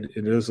would say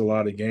it is a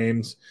lot of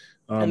games.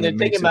 And they're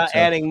thinking about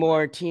adding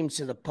more teams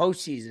to the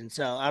postseason,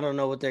 so I don't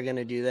know what they're going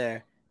to do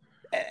there.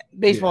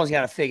 Baseball's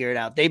got to figure it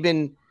out. They've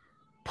been,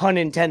 pun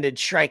intended,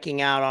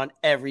 striking out on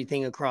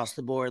everything across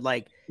the board.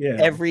 Like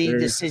every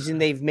decision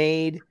they've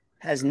made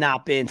has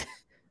not been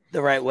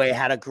the right way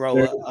how to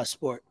grow a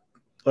sport.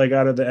 Like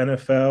out of the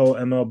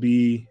NFL,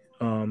 MLB,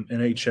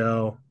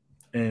 NHL,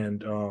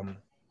 and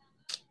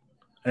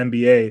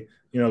NBA,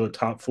 the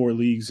top 4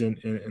 leagues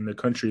in the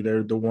country,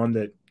 they're the one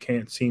that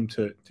can't seem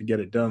to get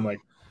it done. Like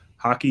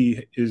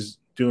hockey is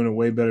doing a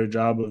way better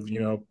job of,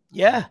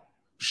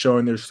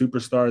 showing their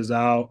superstars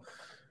out,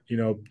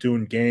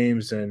 doing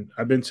games. And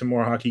I've been to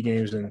more hockey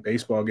games than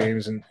baseball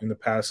games in the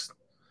past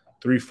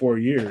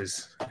 3-4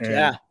 years.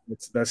 And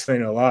that's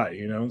saying a lot,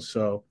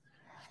 so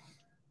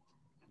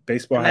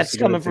baseball, and that's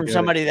coming from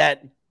somebody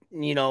that,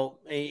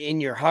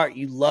 in your heart,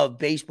 you love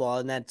baseball.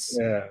 And that's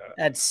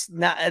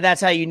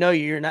how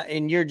you're not,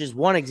 and you're just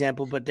one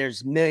example, but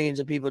there's millions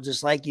of people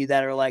just like you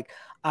that are like,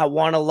 I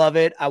want to love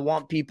it. I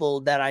want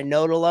people that I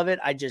know to love it.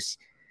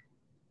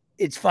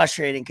 It's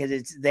frustrating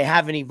because they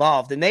haven't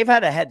evolved, and they've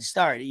had a head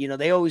start.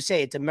 They always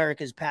say it's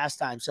America's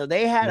pastime. So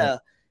they had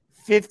a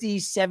 50,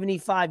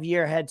 75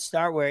 year head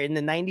start where in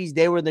the 90s,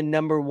 they were the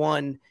number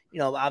one,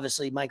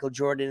 obviously Michael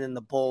Jordan and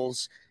the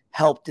Bulls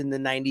helped in the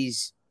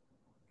 90s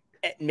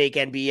make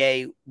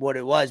NBA what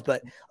it was.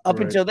 But up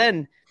until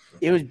then,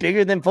 it was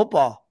bigger than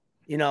football,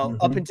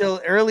 up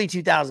until early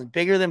 2000s,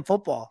 bigger than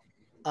football.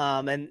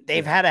 And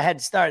they've had a head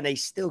start, and they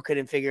still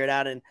couldn't figure it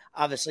out. And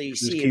obviously you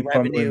see in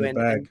revenue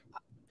and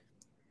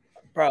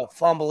bro,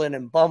 fumbling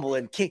and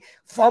bumbling,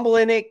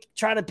 fumbling it,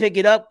 trying to pick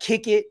it up,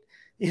 kick it.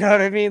 You know what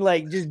I mean?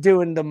 Like just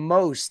doing the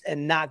most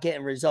and not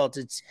getting results.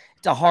 It's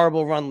a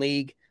horrible run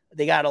league.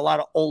 They got a lot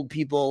of old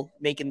people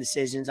making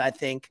decisions, I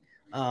think.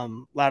 A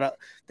lot of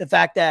the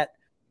fact that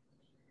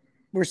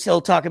we're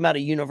still talking about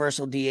a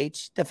universal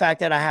DH, the fact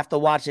that I have to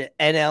watch it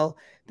NL,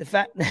 the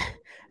fact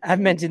I've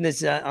mentioned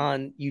this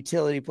on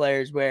utility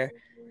players where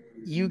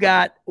you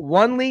got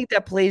one league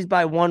that plays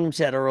by one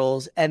set of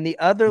rules and the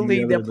other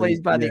league that plays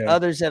by the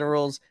other set of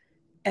rules.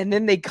 And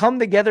then they come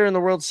together in the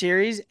World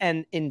Series,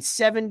 and in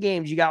 7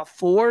 games, you got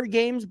 4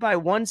 games by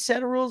one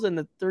set of rules, and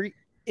the 3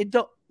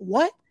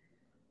 what?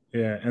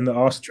 Yeah, and the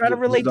All-Star, try to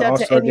relate that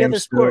to any other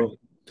sport.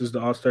 Does the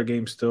All-Star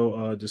game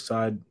still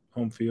decide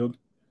home field?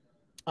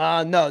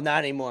 No, not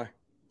anymore.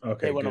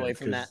 Okay, they went away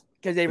from that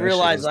because they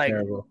realized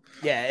terrible.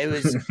 It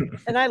was,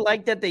 and I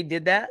like that they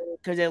did that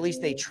because at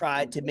least they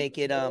tried to make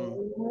it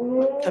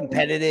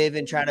competitive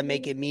and try to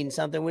make it mean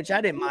something, which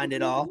I didn't mind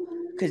at all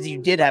because you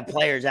did have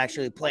players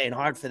actually playing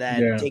hard for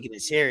that and taking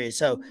it serious.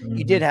 So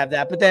you did have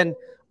that, but then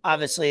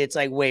obviously it's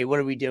like, wait, what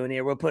are we doing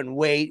here? We're putting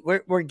weight.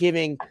 We're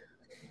giving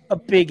a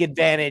big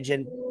advantage,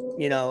 and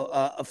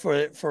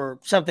for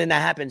something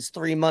that happens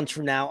 3 months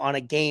from now on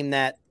a game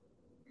that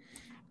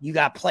you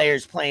got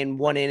players playing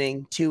 1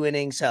 inning, 2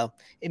 innings. So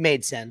it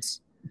made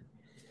sense.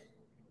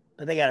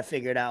 But they got to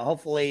figure it out.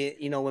 Hopefully,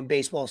 when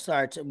baseball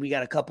starts, we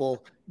got a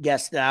couple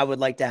guests that I would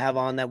like to have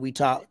on that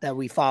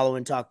we follow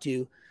and talk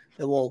to,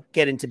 that we'll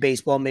get into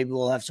baseball. Maybe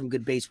we'll have some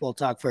good baseball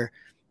talk for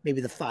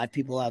maybe the 5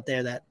 people out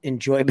there that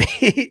enjoy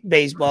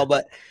baseball.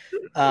 But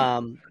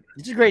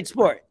it's a great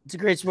sport. It's a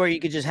great sport you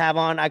could just have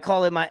on. I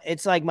call it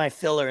it's like my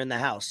filler in the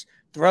house.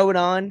 Throw it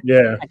on.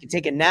 Yeah. I can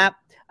take a nap.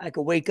 I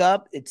could wake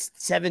up. It's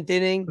 7th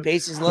inning,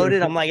 bases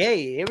loaded. I'm like,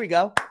 hey, here we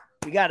go.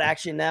 We got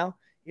action now.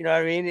 You know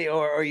what I mean?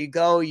 Or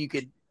you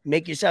could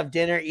make yourself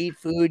dinner, eat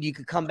food. You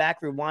could come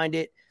back, rewind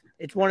it.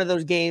 It's one of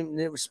those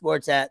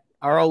sports that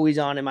are always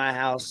on in my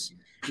house.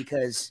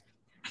 because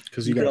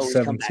you got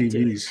 7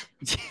 TVs.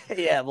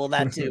 Yeah, well,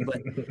 that too,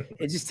 but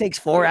it just takes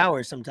 4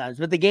 hours sometimes.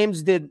 But the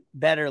games did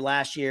better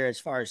last year as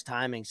far as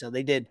timing, so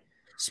they did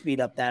speed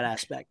up that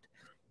aspect.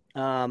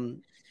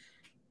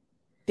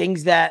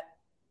 Things that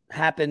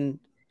happened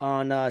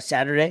on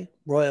Saturday,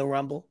 Royal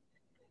Rumble,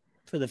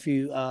 for the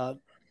few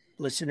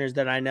listeners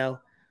that I know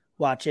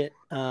watch it.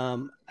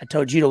 I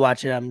told you to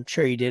watch it. I'm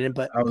sure you didn't,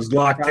 but I was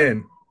locked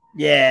in.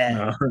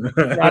 Yeah.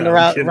 No. Ronda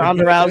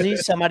Rousey,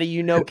 somebody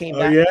you know, came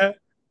back. Oh, yeah?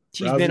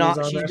 She's been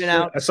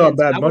out. I saw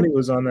Bad Bunny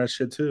was on that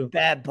shit too.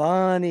 Bad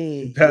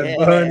Bunny.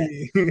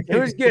 Bunny. It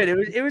was good.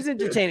 It was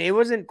entertaining. It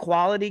wasn't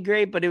quality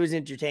great, but it was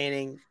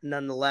entertaining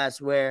nonetheless.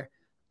 Where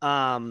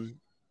Ronda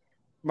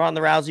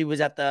Rousey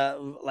was at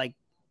the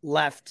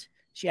left.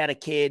 She had a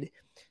kid.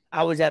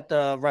 I was at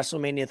the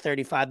WrestleMania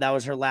 35. That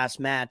was her last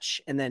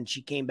match, and then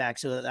she came back.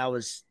 So that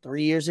was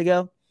 3 years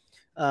ago.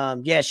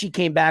 She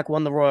came back,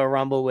 won the Royal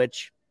Rumble,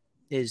 which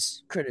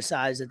is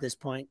criticized at this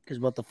point because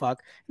what the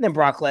fuck. And then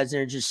Brock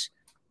Lesnar just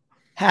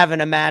having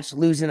a match,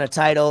 losing a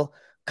title,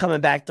 coming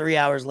back 3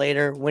 hours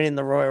later, winning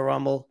the Royal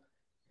Rumble.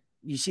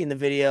 You seen the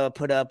video I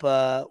put up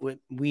with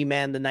Wee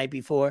Man the night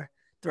before,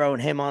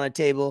 throwing him on a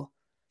table.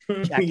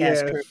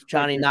 Jackass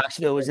Johnny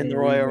Knoxville was in the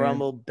Royal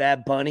Rumble.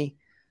 Bad Bunny.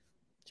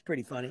 It's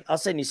pretty funny. I'll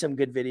send you some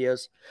good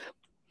videos.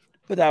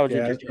 But that was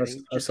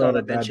entertaining. I saw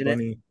the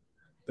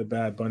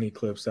Bad Bunny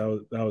clips.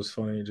 That was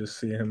funny. Just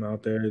see him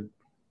out there.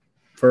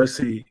 First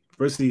he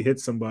hit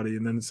somebody,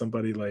 and then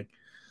somebody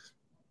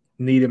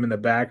need him in the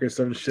back or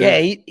some shit. Yeah,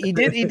 he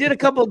did a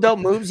couple of dope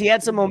moves. He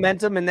had some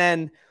momentum, and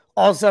then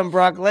all of a sudden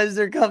Brock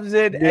Lesnar comes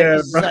in.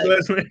 Yeah, Brock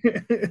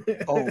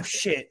Lesnar. Oh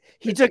shit!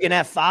 He took an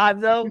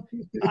F5 though.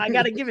 I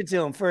got to give it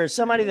to him for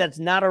somebody that's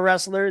not a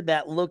wrestler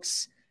that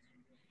looks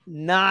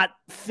not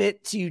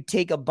fit to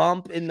take a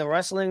bump in the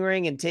wrestling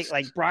ring and take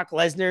Brock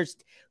Lesnar's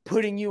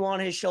putting you on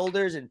his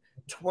shoulders and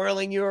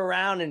twirling you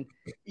around, and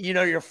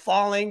you're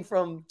falling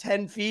from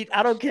 10 feet.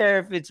 I don't care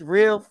if it's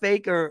real,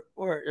 fake, or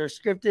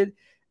scripted.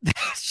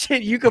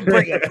 Shit, you could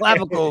break a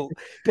clavicle,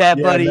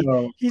 Bad Buddy.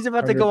 No, he's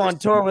about to go on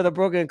tour with a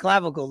broken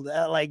clavicle.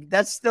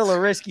 That's still a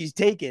risk he's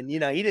taking. He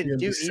didn't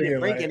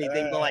break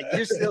anything, but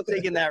you're still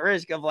taking that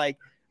risk of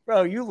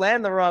bro, you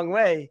land the wrong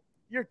way,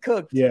 you're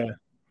cooked. Yeah,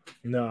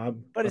 no,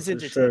 but it's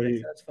interesting. Sure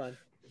that's fun.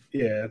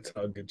 Yeah, that's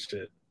all good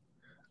shit.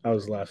 I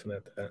was laughing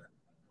at that.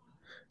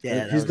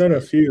 Yeah, he's done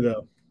a few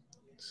though.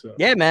 So.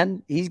 Yeah,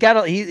 man, he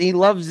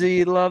loves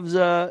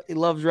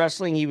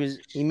wrestling.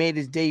 He made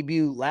his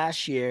debut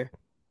last year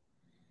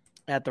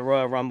at the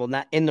Royal Rumble,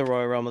 not in the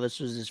Royal Rumble. This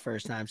was his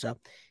first time, so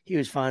he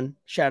was fun.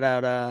 Shout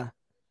out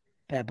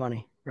Bad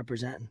Bunny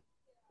representing.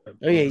 Oh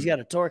yeah, he's got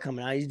a tour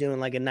coming out. He's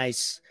doing a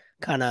nice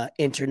kind of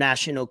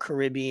international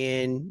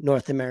Caribbean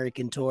North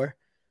American tour,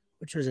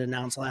 which was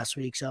announced last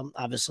week. So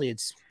obviously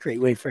it's a great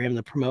way for him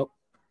to promote.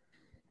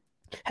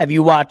 Have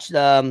you watched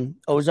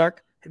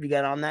Ozark? Have you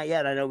got on that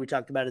yet? I know we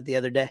talked about it the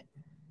other day.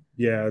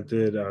 Yeah, I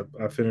did.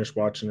 I finished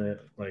watching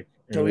it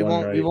so we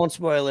won't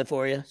spoil it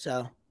for you.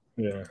 So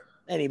yeah,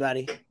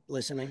 anybody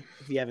listening,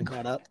 if you haven't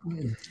caught up,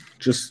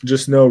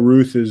 just know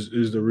Ruth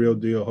is the real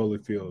deal.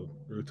 Holyfield.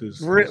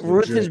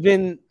 Ruth has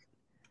been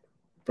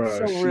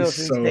so real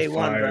since day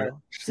one,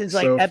 bro. Since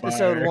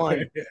episode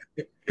 1,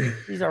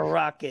 she's a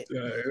rocket.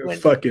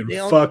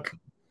 Fuck.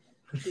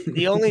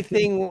 The only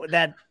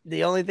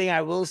thing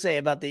I will say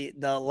about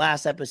the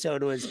last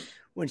episode was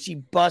when she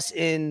busts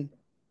in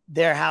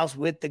their house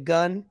with the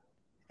gun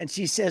and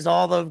she says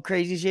all the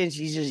crazy shit and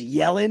she's just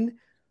yelling.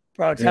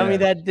 Bro, tell me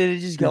that did it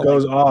just go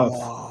goes off.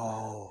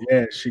 Whoa.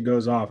 Yeah, she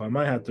goes off. I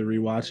might have to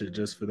rewatch it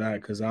just for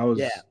that because I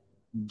was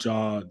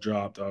jaw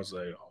dropped. I was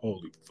like,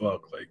 holy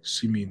fuck,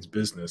 she means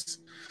business.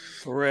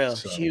 For real.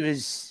 So. She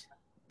was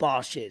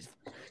boss shit.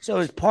 So it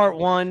was part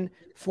 1,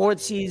 4th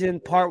season,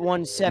 part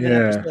 1, 7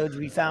 episodes.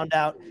 We found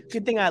out.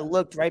 Good thing I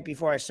looked right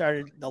before I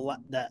started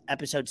the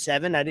episode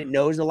 7. I didn't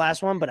know it was the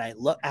last one, but I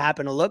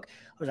happened to look.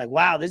 I was like,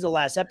 wow, this is the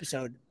last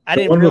episode. I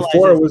didn't realize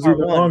before it was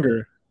even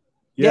longer.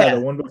 Yeah,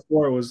 the one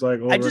before it was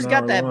over I just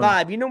got that long.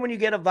 vibe. When you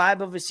get a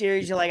vibe of a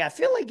series, you're like, I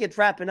feel like it's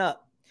wrapping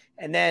up.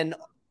 And then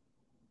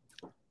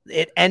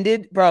it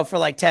ended, bro,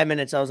 for 10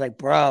 minutes. I was like,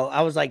 bro,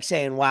 I was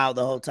saying wow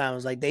the whole time. I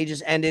was like, they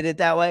just ended it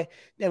that way.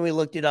 Then we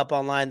looked it up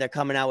online. They're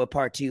coming out with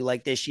part 2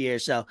 this year.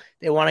 So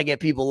they want to get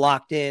people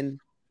locked in.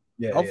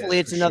 Yeah. Hopefully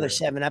it's another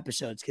 7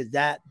 episodes because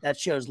that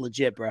show's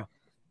legit, bro.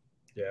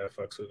 Yeah, I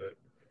fucks with it.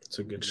 It's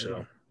a good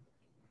show.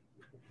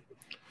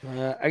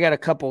 I got a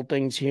couple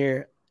things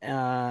here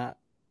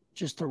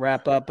just to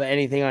wrap up. But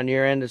anything on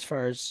your end as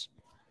far as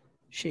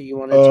shit you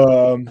want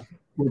to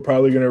we're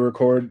probably going to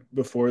record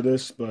before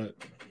this, but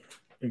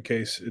in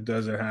case it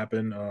doesn't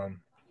happen,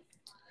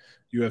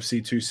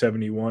 UFC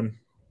 271,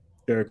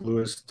 Derek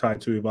Lewis, Tai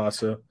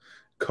Tuivasa,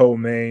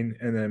 co-main,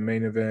 and then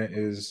main event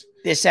is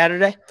this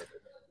Saturday?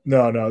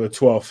 No, the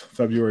 12th,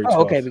 February 12th.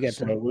 Oh, okay,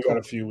 we got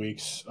a few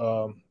weeks.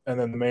 And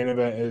then the main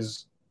event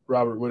is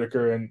Robert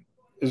Whittaker and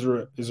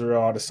Israel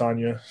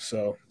Adesanya.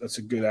 So that's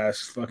a good ass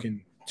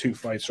fucking 2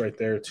 fights right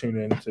there. Tune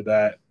in to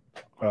that.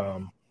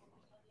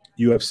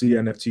 UFC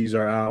NFTs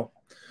are out.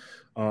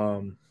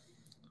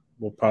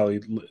 we'll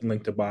probably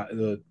link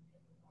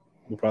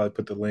we'll probably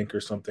put the link or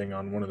something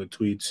on one of the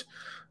tweets.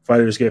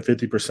 Fighters get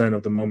 50%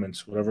 of the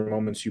moments. Whatever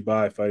moments you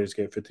buy, fighters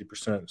get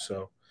 50%.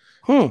 So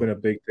it's been a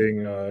big thing.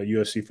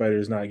 UFC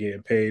fighters not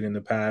getting paid in the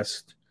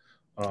past.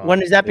 When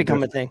does that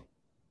become a thing?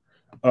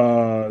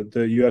 The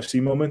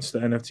UFC moments, the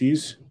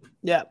NFTs.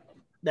 Yeah.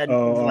 That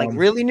like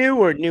really new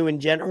or new in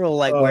general?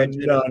 Like where it's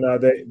no,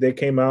 they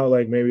came out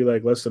like maybe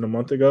like less than a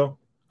month ago.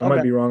 I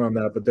might be wrong on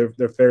that, but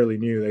they're fairly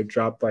new. They've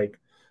dropped like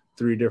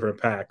 3 different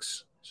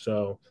packs.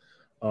 So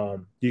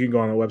you can go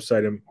on the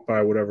website and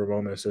buy whatever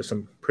moments. There's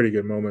some pretty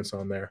good moments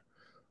on there.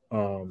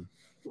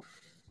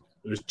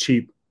 It's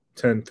cheap,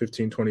 10,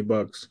 15, 20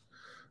 bucks.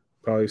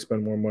 Probably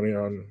spend more money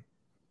on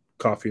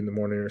coffee in the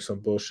morning or some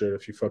bullshit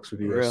if you fucks with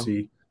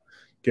UFC.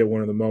 Get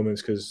one of the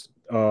moments because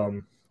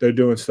they're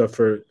doing stuff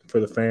for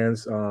the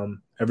fans.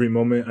 Every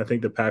moment, I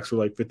think the packs were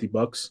like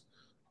 $50,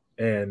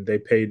 and they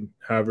paid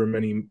however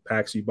many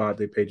packs you bought,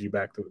 they paid you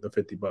back the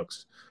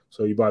 $50.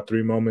 So you bought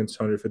 3 moments,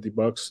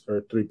 $150,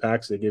 or 3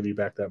 packs, they give you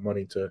back that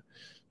money to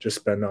just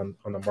spend on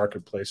the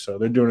marketplace. So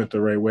they're doing it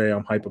the right way.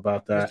 I'm hype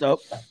about that.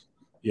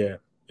 Yeah,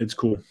 it's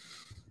cool.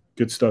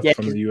 Good stuff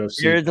from the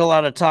UFC. There's a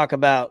lot of talk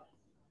about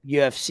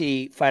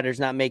UFC fighters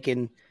not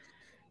making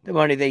the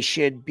money they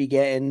should be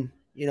getting,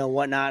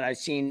 whatnot. I've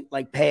seen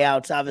like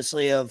payouts,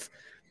 obviously, of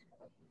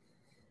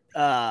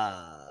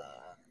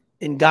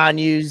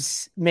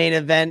Ngannou's main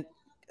event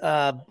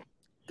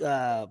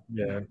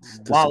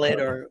wallet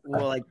or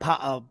like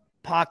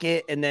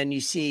pocket, and then you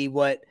see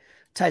what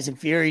Tyson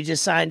Fury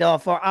just signed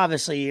off for.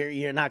 Obviously,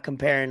 you're not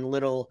comparing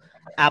little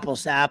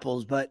apples to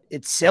apples, but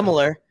it's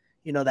similar.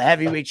 The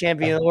heavyweight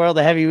champion of the world,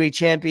 the heavyweight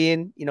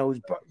champion,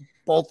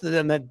 both of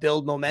them have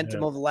built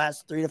momentum over the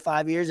last 3 to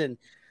 5 years, and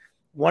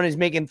one is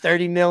making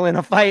 30 mil in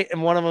a fight,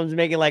 and one of them is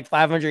making like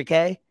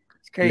 500K.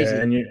 It's crazy.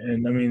 Yeah,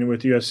 and I mean,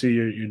 with UFC,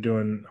 you're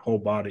doing whole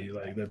body.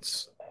 Like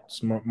it's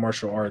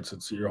martial arts.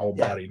 It's your whole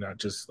body, not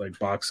just like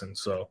boxing.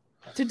 So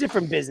it's a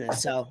different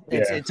business. So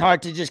it's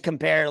hard to just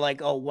compare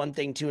like, one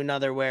thing to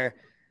another where,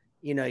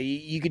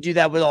 you could do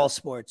that with all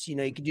sports. You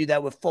could do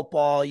that with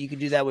football. You could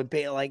do that with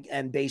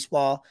and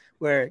baseball,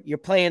 where you're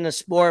playing a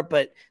sport,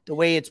 but the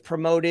way it's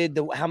promoted,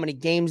 how many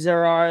games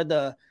there are,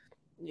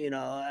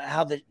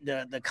 how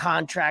the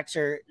contracts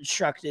are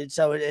structured.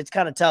 So it's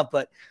kind of tough,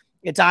 but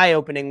it's eye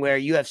opening where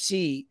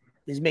UFC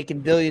is making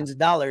billions of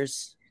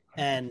dollars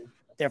and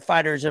their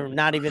fighters are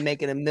not even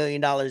making $1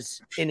 million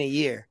in a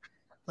year.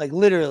 Like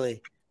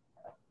literally.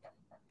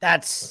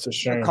 That's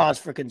a cause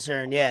for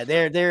concern. Yeah,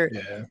 they're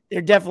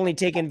definitely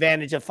taking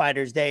advantage of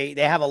fighters. They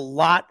have a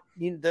lot.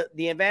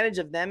 The advantage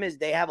of them is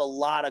they have a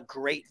lot of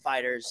great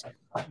fighters.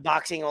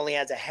 Boxing only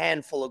has a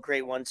handful of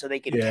great ones, so they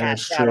can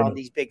cash out on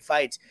these big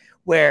fights.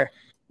 Where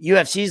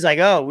UFC is like,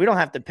 oh, we don't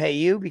have to pay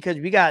you because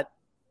we got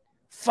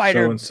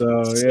fighter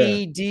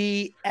C,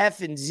 D,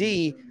 F, and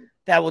Z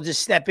that will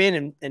just step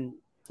in and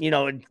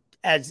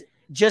as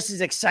just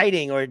as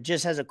exciting or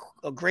just has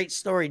a great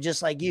story,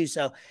 just like you.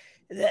 So.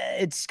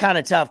 It's kind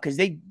of tough because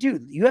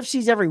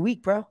UFC's every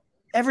week, bro.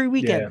 Every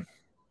weekend.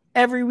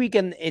 Every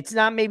weekend. It's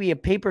not maybe a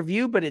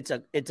pay-per-view, but it's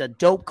a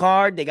dope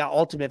card. They got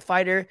Ultimate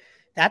Fighter.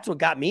 That's what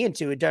got me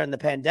into it during the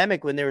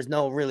pandemic when there was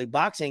no really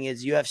boxing,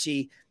 is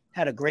UFC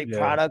had a great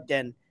product.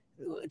 And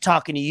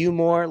talking to you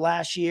more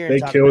last year.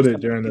 They killed it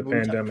during the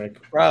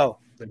pandemic. Bro,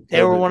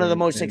 they were one of the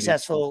most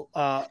successful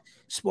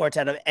sports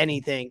out of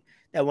anything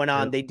that went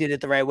on. They did it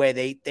the right way.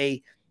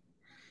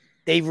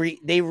 They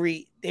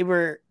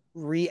were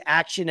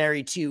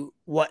reactionary to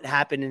what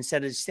happened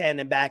instead of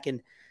standing back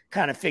and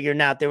kind of figuring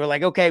out. They were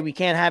like, okay, we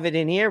can't have it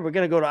in here. We're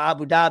going to go to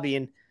Abu Dhabi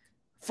and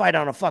fight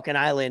on a fucking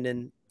island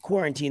and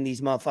quarantine these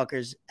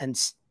motherfuckers. And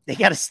they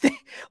got to stay,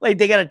 like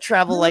they got to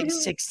travel like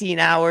 16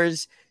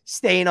 hours,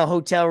 stay in a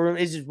hotel room.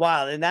 It's just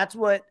wild. And that's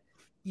what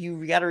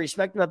you got to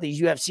respect about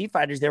these UFC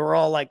fighters. They were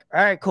all like,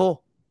 all right,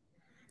 cool.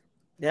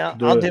 Yeah,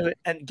 I'll do it.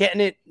 And getting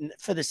it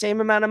for the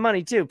same amount of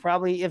money too,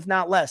 probably, if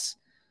not less.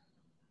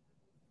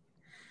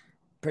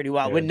 Pretty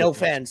wild with no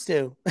fans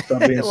too.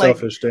 Stop being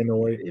selfish. Stay in the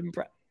way.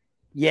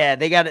 Yeah,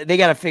 they got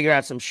to figure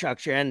out some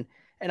structure, and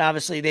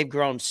obviously they've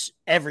grown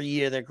every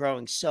year. They're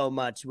growing so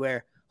much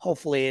where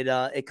hopefully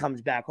it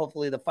comes back.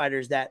 Hopefully the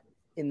fighters that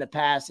in the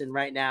past and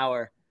right now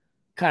are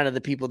kind of the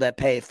people that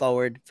pay it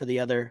forward for the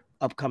other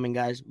upcoming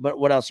guys. But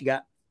what else you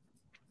got?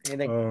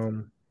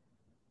 Anything?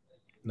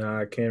 Nah,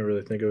 I can't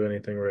really think of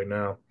anything right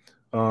now.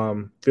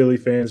 Philly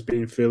fans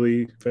being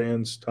Philly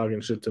fans,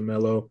 talking shit to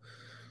Melo.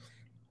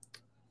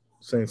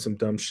 Saying some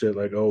dumb shit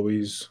like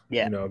always,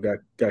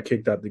 got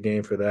kicked out the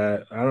game for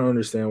that. I don't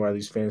understand why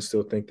these fans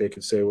still think they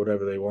can say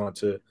whatever they want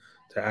to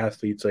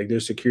athletes. Like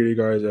there's security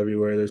guards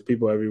everywhere. There's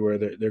people everywhere.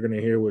 They're going to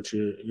hear what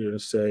you're going to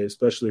say,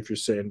 especially if you're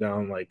sitting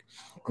down like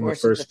in the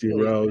first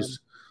few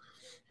rows.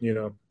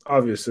 Fan.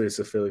 Obviously it's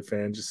a Philly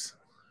fan. Just,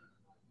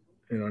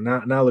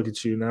 now look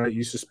at you. Now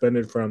you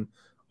suspended from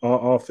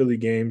all Philly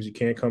games. You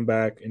can't come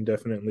back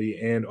indefinitely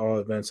and all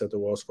events at the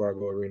Wells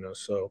Fargo Arena.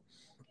 So,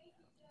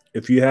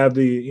 if you have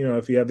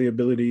the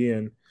ability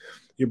and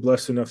you're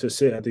blessed enough to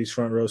sit at these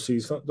front row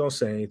seats, don't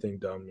say anything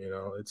dumb.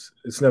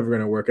 It's never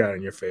going to work out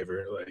in your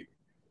favor. Like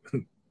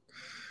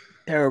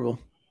Terrible.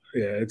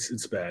 Yeah,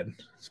 it's bad.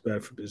 It's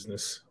bad for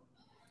business.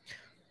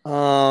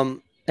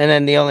 And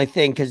then the only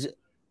thing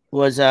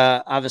was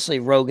obviously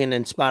Rogan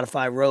and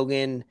Spotify.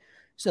 Rogan.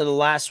 So the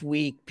last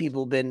week,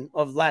 the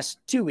last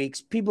 2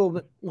 weeks,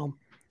 well,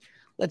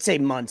 let's say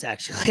months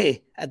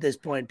actually. At this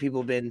point,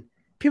 people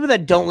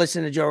that don't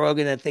listen to Joe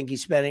Rogan that think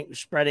he's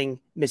spreading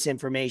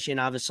misinformation.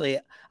 Obviously,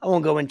 I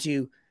won't go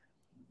into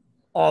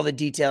all the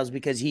details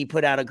because he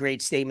put out a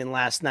great statement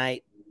last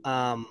night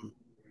at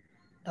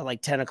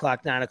like 10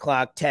 o'clock, 9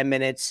 o'clock, 10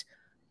 minutes.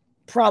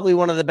 Probably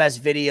one of the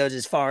best videos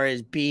as far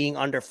as being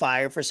under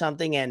fire for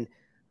something and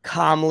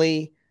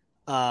calmly,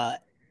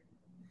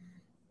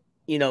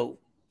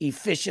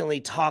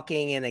 efficiently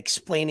talking and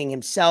explaining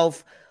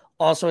himself,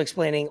 also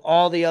explaining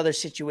all the other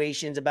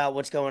situations about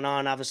what's going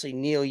on. Obviously,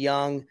 Neil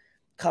Young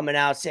coming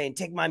out saying,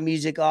 take my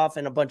music off,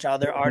 and a bunch of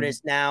other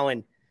artists now,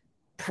 and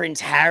Prince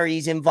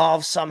Harry's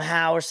involved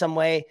somehow or some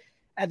way.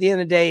 At the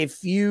end of the day,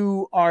 if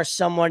you are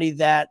somebody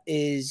that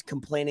is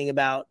complaining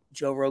about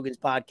Joe Rogan's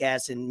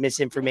podcast and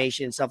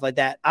misinformation and stuff like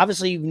that,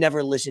 obviously you've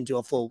never listened to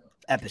a full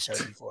episode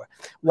before.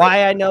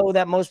 Why I know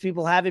that most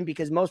people haven't,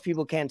 because most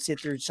people can't sit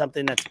through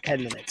something that's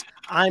 10 minutes.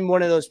 I'm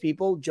one of those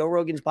people. Joe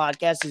Rogan's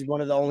podcast is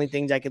one of the only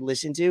things I could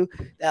listen to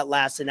that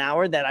lasts an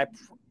hour.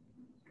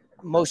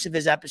 Most of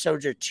his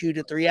episodes are 2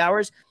 to 3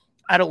 hours.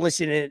 I don't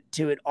listen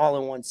to it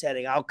all in one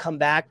setting. I'll come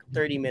back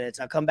 30 minutes.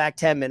 I'll come back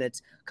 10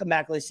 minutes, come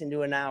back, listen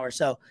to an hour.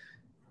 So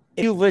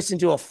if you listen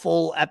to a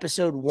full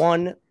episode,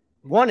 one,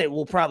 it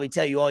will probably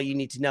tell you all you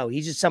need to know.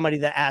 He's just somebody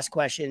that asks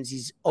questions.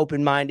 He's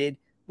open-minded,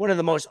 one of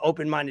the most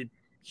open-minded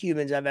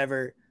humans I've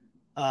ever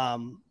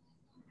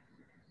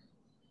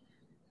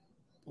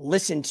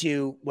listened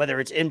to, whether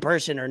it's in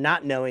person or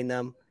not knowing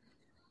them.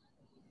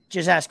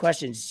 Just ask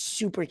questions.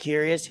 Super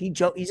curious.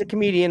 He's a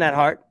comedian at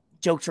heart,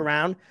 jokes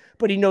around,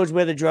 but he knows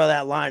where to draw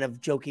that line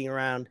of joking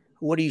around.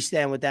 What do you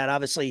stand with that?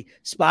 Obviously,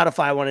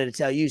 Spotify, I wanted to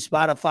tell you,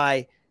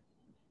 Spotify,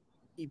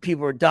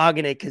 people were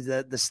dogging it because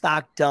the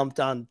stock dumped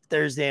on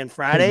Thursday and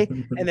Friday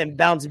and then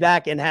bounced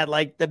back and had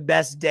like the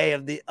best day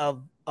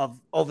of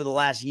over the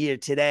last year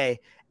today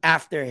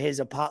after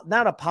his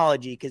not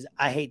apology, because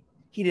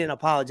he didn't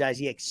apologize.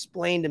 He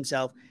explained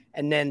himself.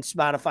 And then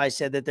Spotify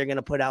said that they're going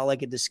to put out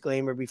like a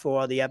disclaimer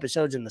before all the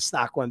episodes, and the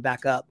stock went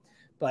back up.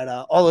 But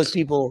all those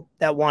people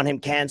that want him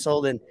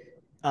canceled and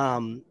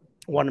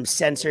want him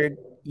censored,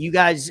 you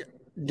guys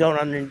don't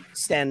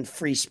understand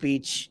free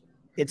speech.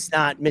 It's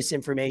not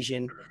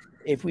misinformation.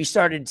 If we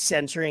started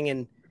censoring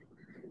and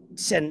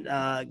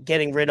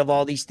getting rid of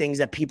all these things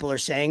that people are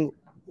saying,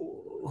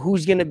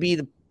 who's going to be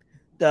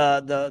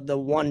the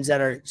ones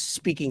that are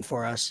speaking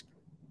for us?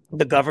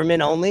 The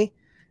government only.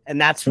 And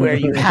that's where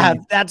you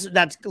have that's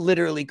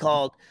literally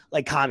called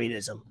like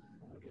communism.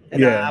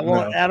 And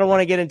I don't want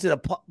to get into the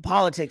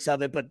politics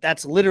of it, but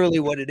that's literally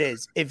what it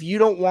is. If you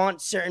don't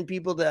want certain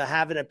people to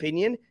have an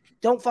opinion,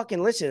 don't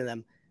fucking listen to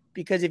them,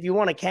 because if you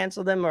want to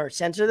cancel them or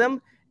censor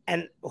them,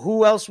 and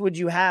who else would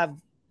you have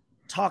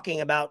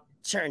talking about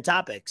certain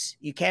topics?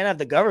 You can't have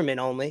the government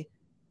only.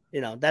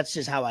 That's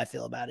just how I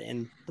feel about it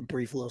in the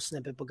brief little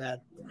snippet we got.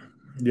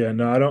 Yeah,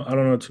 no, I don't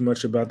know too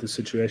much about the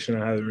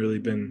situation. I haven't really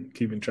been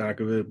keeping track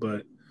of it,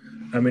 but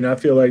I mean, I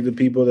feel like the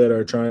people that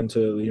are trying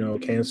to,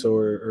 cancel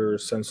or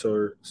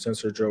censor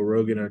Joe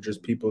Rogan are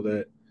just people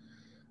that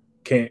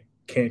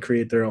can't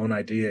create their own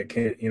idea,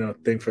 can't,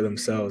 think for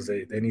themselves.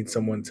 They need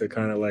someone to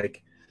kind of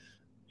like,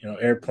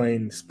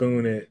 airplane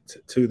spoon it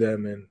to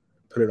them and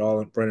put it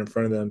all right in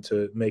front of them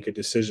to make a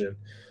decision.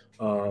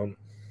 I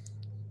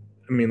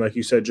mean, like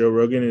you said, Joe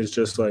Rogan is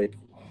just like,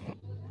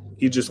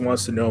 he just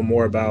wants to know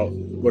more about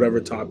whatever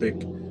topic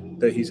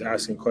that he's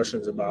asking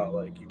questions about.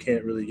 Like, you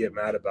can't really get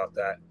mad about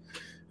that.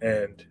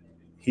 And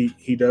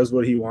he does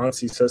what he wants.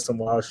 He says some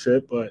wild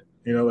shit, but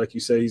like you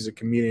said, he's a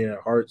comedian at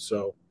heart.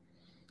 So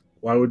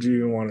why would you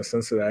even want to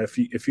censor that?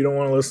 If you don't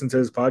want to listen to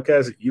his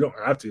podcast, you don't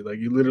have to. Like,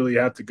 you literally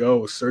have to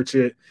go search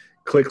it,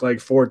 click like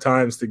 4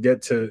 times to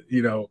get to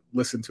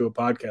listen to a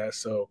podcast.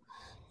 So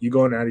you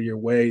going out of your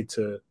way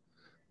to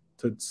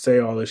say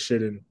all this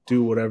shit and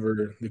do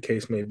whatever the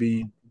case may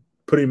be,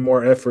 putting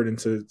more effort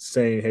into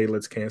saying, hey,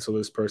 let's cancel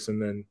this person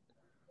than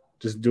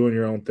just doing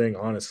your own thing.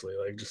 Honestly,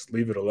 like, just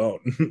leave it alone.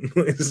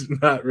 It's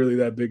not really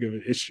that big of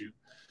an issue.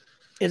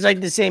 It's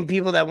like the same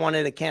people that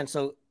wanted to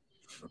cancel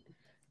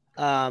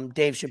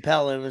Dave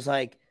Chappelle. It was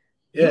like,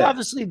 you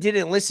obviously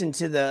didn't listen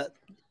to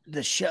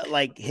the show,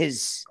 like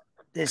his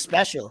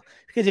special,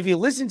 because if you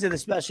listen to the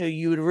special,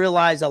 you would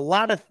realize a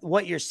lot of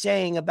what you're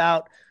saying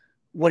about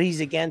what he's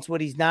against,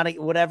 what he's not,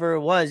 whatever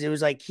it was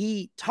like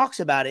he talks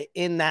about it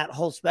in that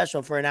whole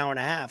special for an hour and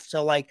a half.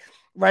 So like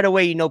right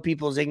away,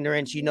 people's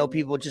ignorance,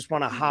 people just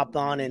want to hop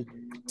on and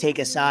take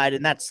a side.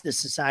 And that's the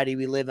society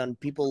we live in.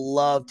 People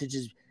love to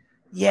just,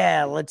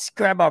 let's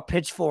grab our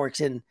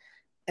pitchforks and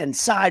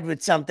side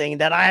with something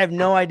that I have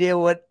no idea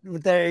what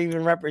they're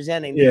even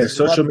representing. Yeah,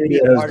 social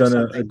media has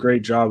done a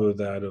great job of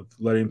that, of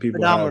letting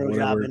people have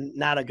whatever, and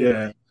not a good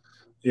way.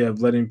 Yeah,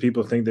 letting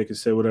people think they can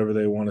say whatever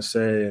they want to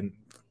say and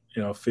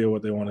feel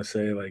what they want to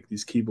say. Like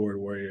these keyboard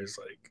warriors,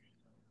 like,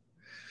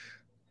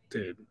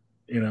 dude,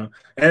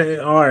 And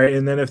all right,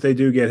 and then if they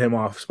do get him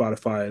off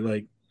Spotify,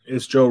 like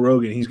it's Joe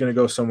Rogan, he's going to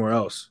go somewhere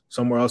else.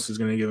 Somewhere else is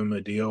going to give him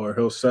a deal, or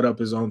he'll set up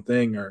his own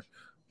thing, or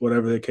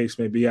whatever the case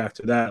may be.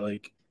 After that,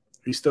 like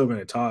he's still going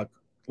to talk.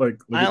 Like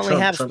look I at only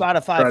have Trump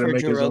Spotify try to for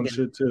make Joe his own Rogan.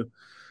 shit too.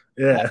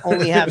 Yeah,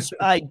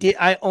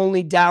 I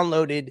only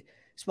downloaded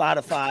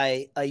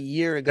Spotify a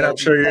year ago. And I'm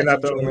sure you're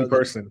not the only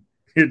person.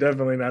 You're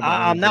definitely not.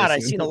 I'm not.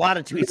 I've seen a lot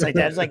of tweets like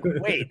that. It's like,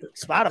 wait,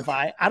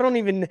 Spotify? I don't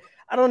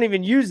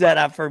even use that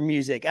app for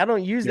music. I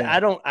don't use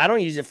that. I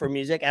don't use it for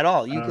music at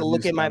all. You can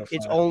look at my.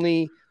 It's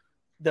only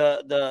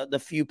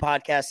the few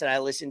podcasts that I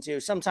listen to.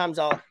 Sometimes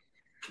I'll,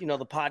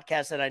 the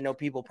podcasts that I know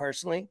people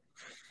personally,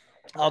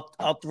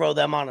 I'll throw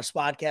them on a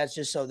Spotcast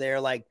just so their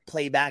like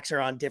playbacks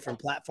are on different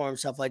platforms,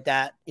 stuff like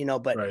that,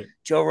 but right.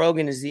 Joe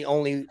Rogan is the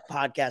only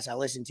podcast I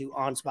listen to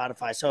on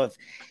Spotify. So if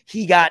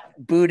he got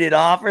booted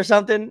off or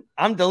something,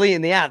 I'm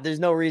deleting the app. There's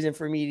no reason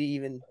for me to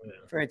even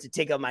for it to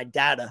take up my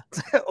data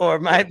or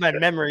my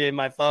memory in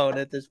my phone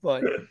at this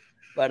point.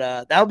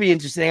 But that'll be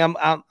interesting.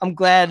 I'm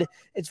glad.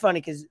 It's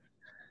funny because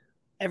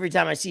every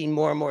time I see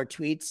more and more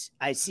tweets,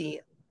 I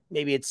see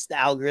maybe it's the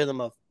algorithm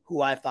of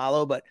who I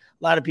follow, but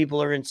a lot of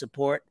people are in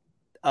support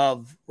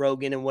of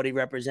Rogan and what he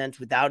represents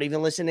without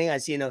even listening.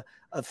 I've seen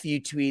a few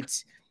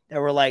tweets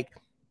that were like,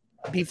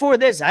 before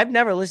this, I've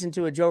never listened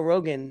to a Joe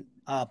Rogan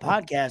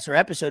podcast or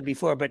episode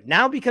before, but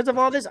now because of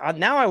all this,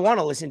 now I want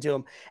to listen to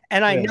him.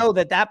 And I know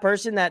that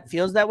person that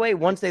feels that way,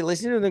 once they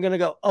listen to him, they're going to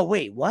go, oh,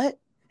 wait, what?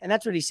 And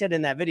that's what he said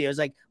in that video. It's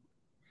like,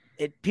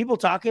 people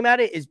talking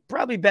about it is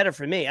probably better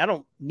for me. I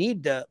don't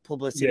need the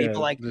publicity, but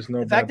like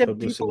the fact that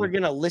people are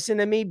going to listen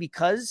to me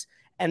because,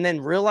 and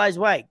then realize,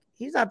 wait,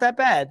 he's not that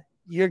bad.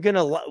 You're going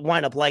to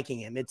wind up liking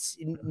him. It's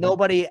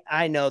nobody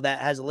I know that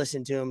has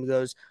listened to him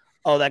goes,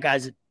 oh, that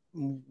guy's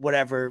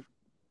whatever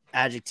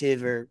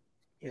adjective or,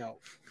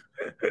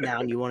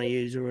 noun you want to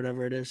use or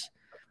whatever it is.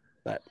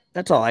 But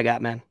that's all I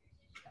got, man.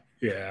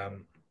 Yeah.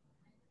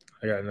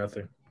 I got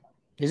nothing.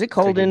 Is it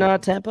cold in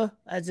Tampa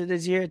as it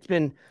is here? It's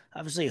been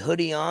obviously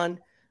hoodie on.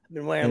 I've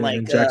been wearing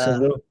in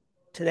Jacksonville.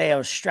 Today I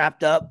was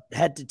strapped up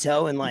head to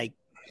toe in like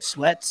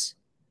sweats.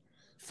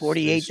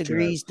 48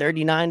 degrees,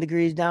 39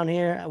 degrees down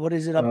here. What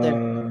is it up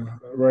there?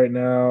 Right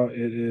now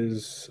it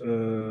is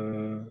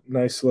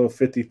nice low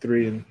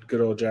 53 in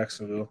good old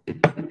Jacksonville.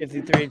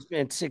 53,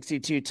 it's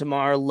 62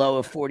 tomorrow, low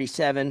of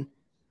 47.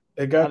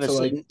 It got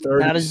obviously to like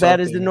 30. Not as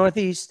bad as the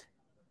Northeast.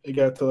 It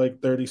got to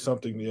like 30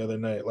 something the other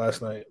night.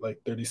 Last night,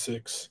 like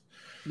 36.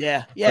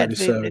 Yeah.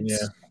 37,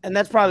 and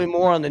that's probably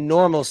more on the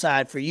normal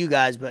side for you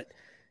guys, but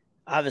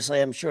obviously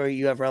I'm sure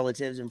you have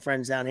relatives and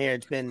friends down here.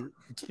 It's been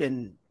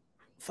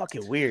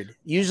fucking weird.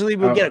 Usually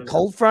we'll get a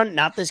cold front,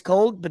 not this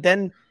cold, but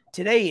then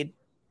today it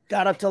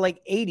got up to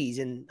like 80s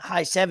and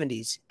high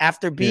 70s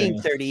after being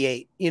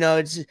 38.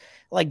 It's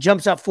like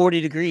jumps up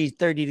 40 degrees,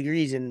 30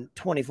 degrees in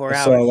 24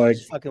 hours.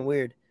 It's fucking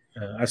weird.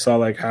 I saw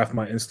like half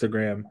my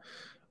Instagram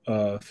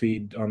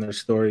feed on their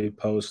story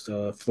post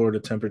Florida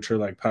temperature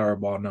like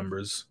Powerball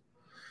numbers.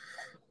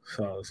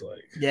 So I was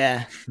like,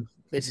 yeah,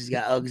 bitches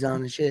got Uggs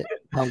on and shit.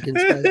 Pumpkin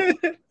spice.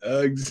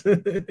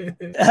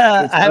 Uggs.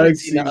 I haven't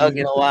seen an Ugg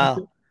in a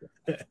while.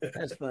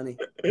 That's funny.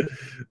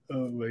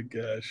 Oh my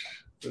gosh.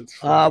 That's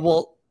funny.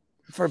 Well,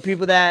 for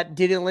people that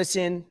didn't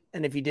listen,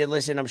 and if you did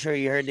listen, I'm sure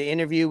you heard the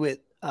interview with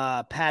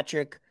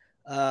Patrick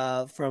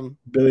from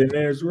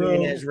Billionaires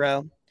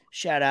Row.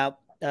 Shout out.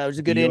 It was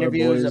a good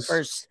interview. Boys. It was the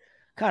first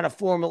kind of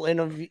formal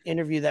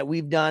interview that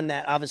we've done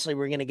that obviously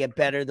we're going to get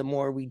better the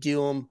more we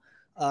do them,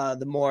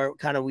 the more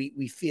kind of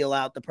we feel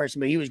out the person.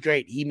 But he was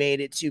great. He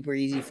made it super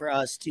easy for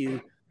us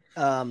to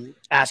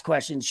ask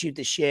questions, shoot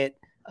the shit.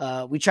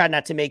 We try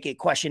not to make it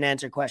question,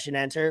 answer.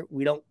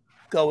 We don't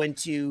go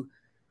into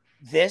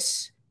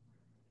this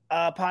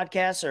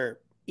podcast or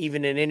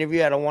even an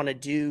interview. I don't want to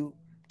do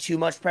too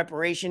much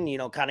preparation,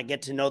 kind of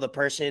get to know the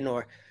person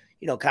or,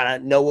 kind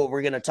of know what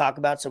we're going to talk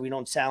about so we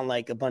don't sound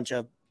like a bunch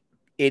of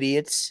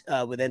idiots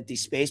with empty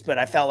space. But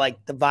I felt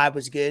like the vibe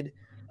was good.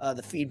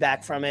 The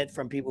feedback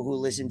from people who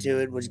listened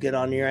to it was good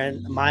on your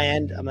end. My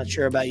end, I'm not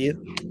sure about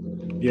you.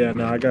 Yeah,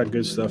 no, I got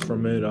good stuff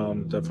from it.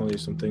 Definitely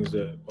some things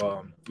that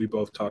we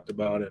both talked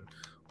about and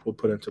we'll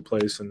put into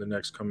place in the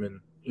next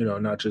coming,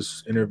 not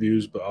just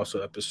interviews, but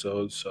also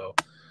episodes. So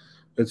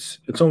it's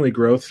only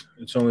growth.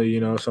 It's only,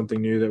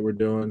 something new that we're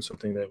doing,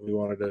 something that we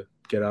wanted to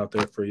get out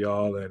there for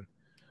y'all and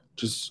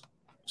just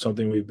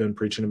something we've been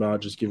preaching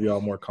about, just give y'all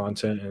more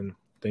content and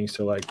things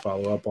to like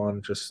follow up on,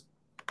 just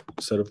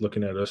instead of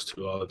looking at us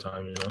two all the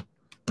time,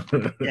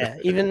 Yeah,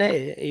 even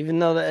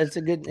though it's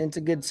a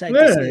good site.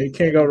 Yeah, you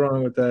can't go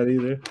wrong with that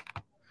either.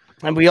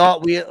 And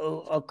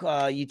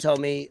you told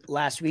me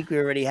last week we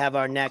already have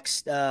our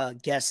next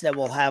guest that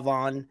we'll have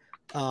on.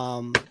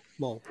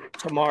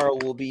 Tomorrow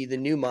will be the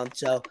new month,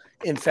 so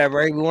in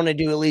February we want to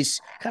do at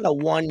least kind of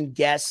one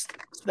guest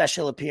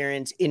special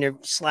appearance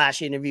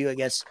interview, I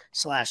guess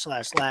 /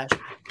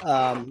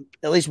 at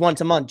least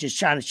once a month, just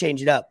trying to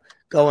change it up.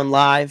 Going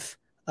live,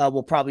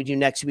 we'll probably do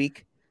next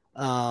week.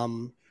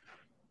 Doing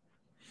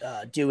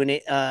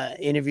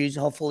interviews.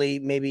 Hopefully,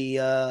 maybe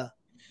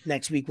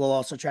next week we'll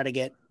also try to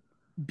get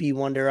B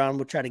Wonder on.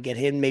 We'll try to get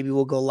him. Maybe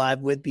we'll go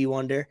live with B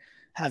Wonder.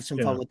 Have some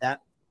fun with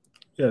that.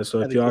 Yeah.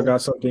 So if y'all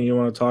got something you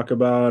want to talk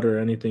about, or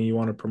anything you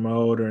want to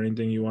promote, or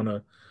anything you want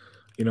to,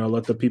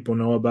 let the people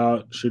know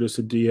about, shoot us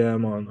a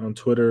DM on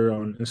Twitter,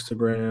 on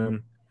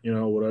Instagram,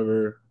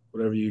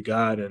 whatever you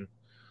got, and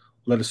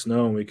let us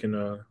know, and we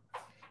can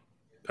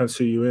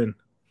pencil you in.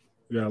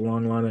 We got a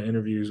long line of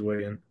interviews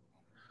waiting.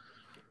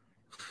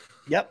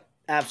 Yep,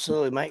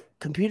 absolutely. My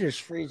computer's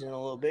freezing a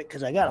little bit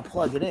because I got to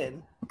plug it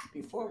in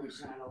before we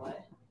sign away.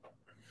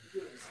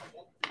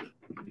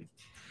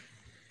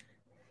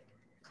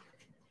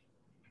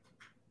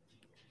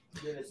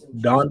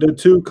 Donda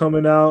 2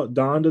 coming out.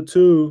 Donda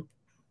 2.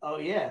 Oh,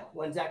 yeah.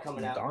 When's that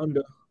coming out?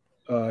 Donda.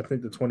 I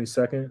think the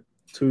 22nd.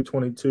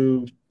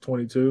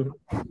 2/22/22.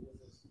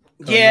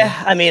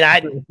 Yeah, I mean,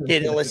 I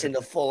didn't listen to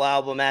the full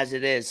album as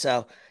it is,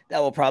 so that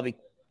will probably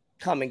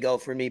come and go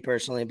for me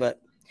personally, but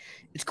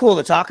it's cool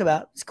to talk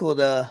about. It's cool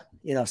to,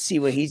 see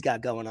what he's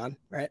got going on,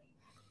 right?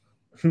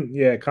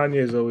 Yeah, Kanye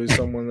is always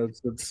someone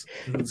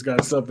that's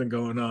got something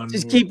going on.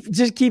 Just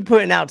keep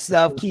putting out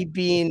stuff, keep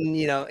being,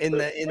 in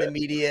the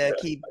media,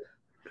 keep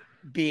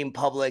being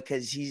public,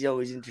 because he's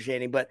always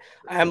entertaining. But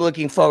I'm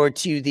looking forward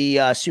to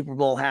the Super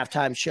Bowl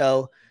halftime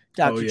show.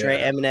 Dr. Dre,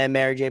 Eminem,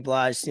 Mary J.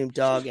 Blige, Snoop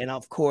Dogg, and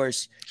of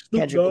course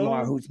Kendrick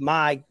Lamar, who's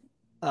my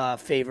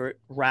favorite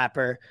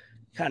rapper,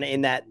 kind of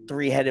in that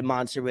three-headed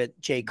monster with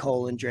J.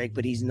 Cole and Drake,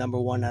 but he's number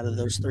one out of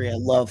those three. I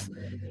love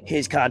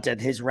his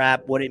content, his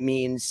rap, what it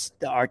means,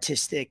 the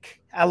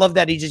artistic. I love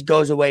that he just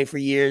goes away for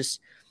years.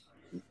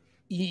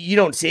 You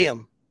don't see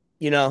him,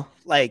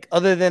 like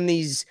other than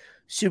these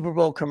Super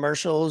Bowl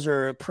commercials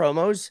or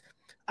promos.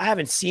 I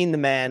haven't seen the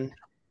man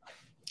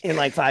in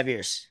like 5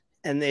 years.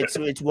 And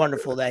it's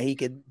wonderful that he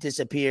could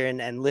disappear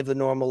and live a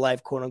normal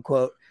life, quote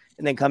unquote,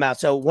 and then come out.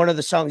 So one of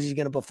the songs he's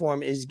going to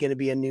perform is going to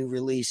be a new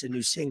release, a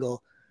new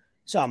single.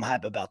 So I'm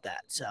hype about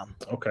that. So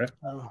okay,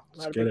 a lot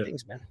of good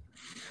things, man.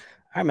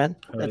 All right, man.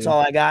 That's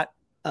all I got.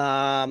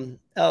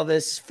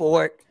 Elvis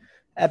Fort,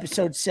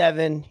 episode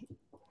 7,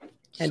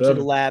 Enter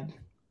the Lab.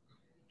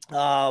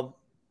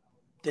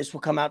 This will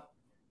come out.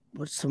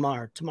 What's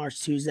tomorrow? Tomorrow's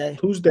Tuesday.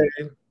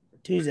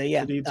 Tuesday,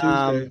 yeah.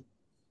 Tuesday.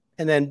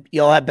 And then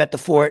you'll have Bet the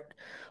Fort.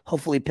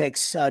 Hopefully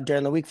picks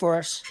during the week for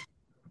us.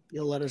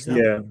 You'll let us know.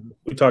 Yeah,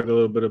 we talked a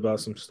little bit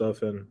about some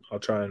stuff, and I'll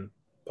try and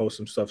post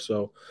some stuff.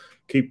 So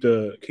keep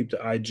the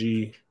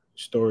IG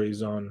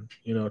stories on.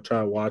 Try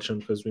to watch them,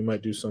 because we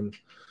might do some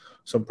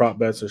prop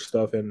bets or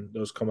stuff, and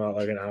those come out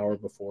like an hour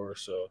before.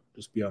 So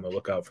just be on the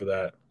lookout for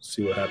that.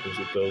 See what happens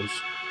with those.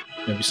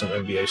 Maybe some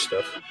NBA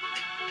stuff.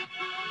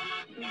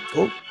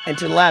 Cool.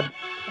 Enter the lab.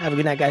 Have a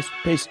good night, guys.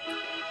 Peace.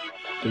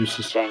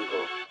 Deuces. Bengals.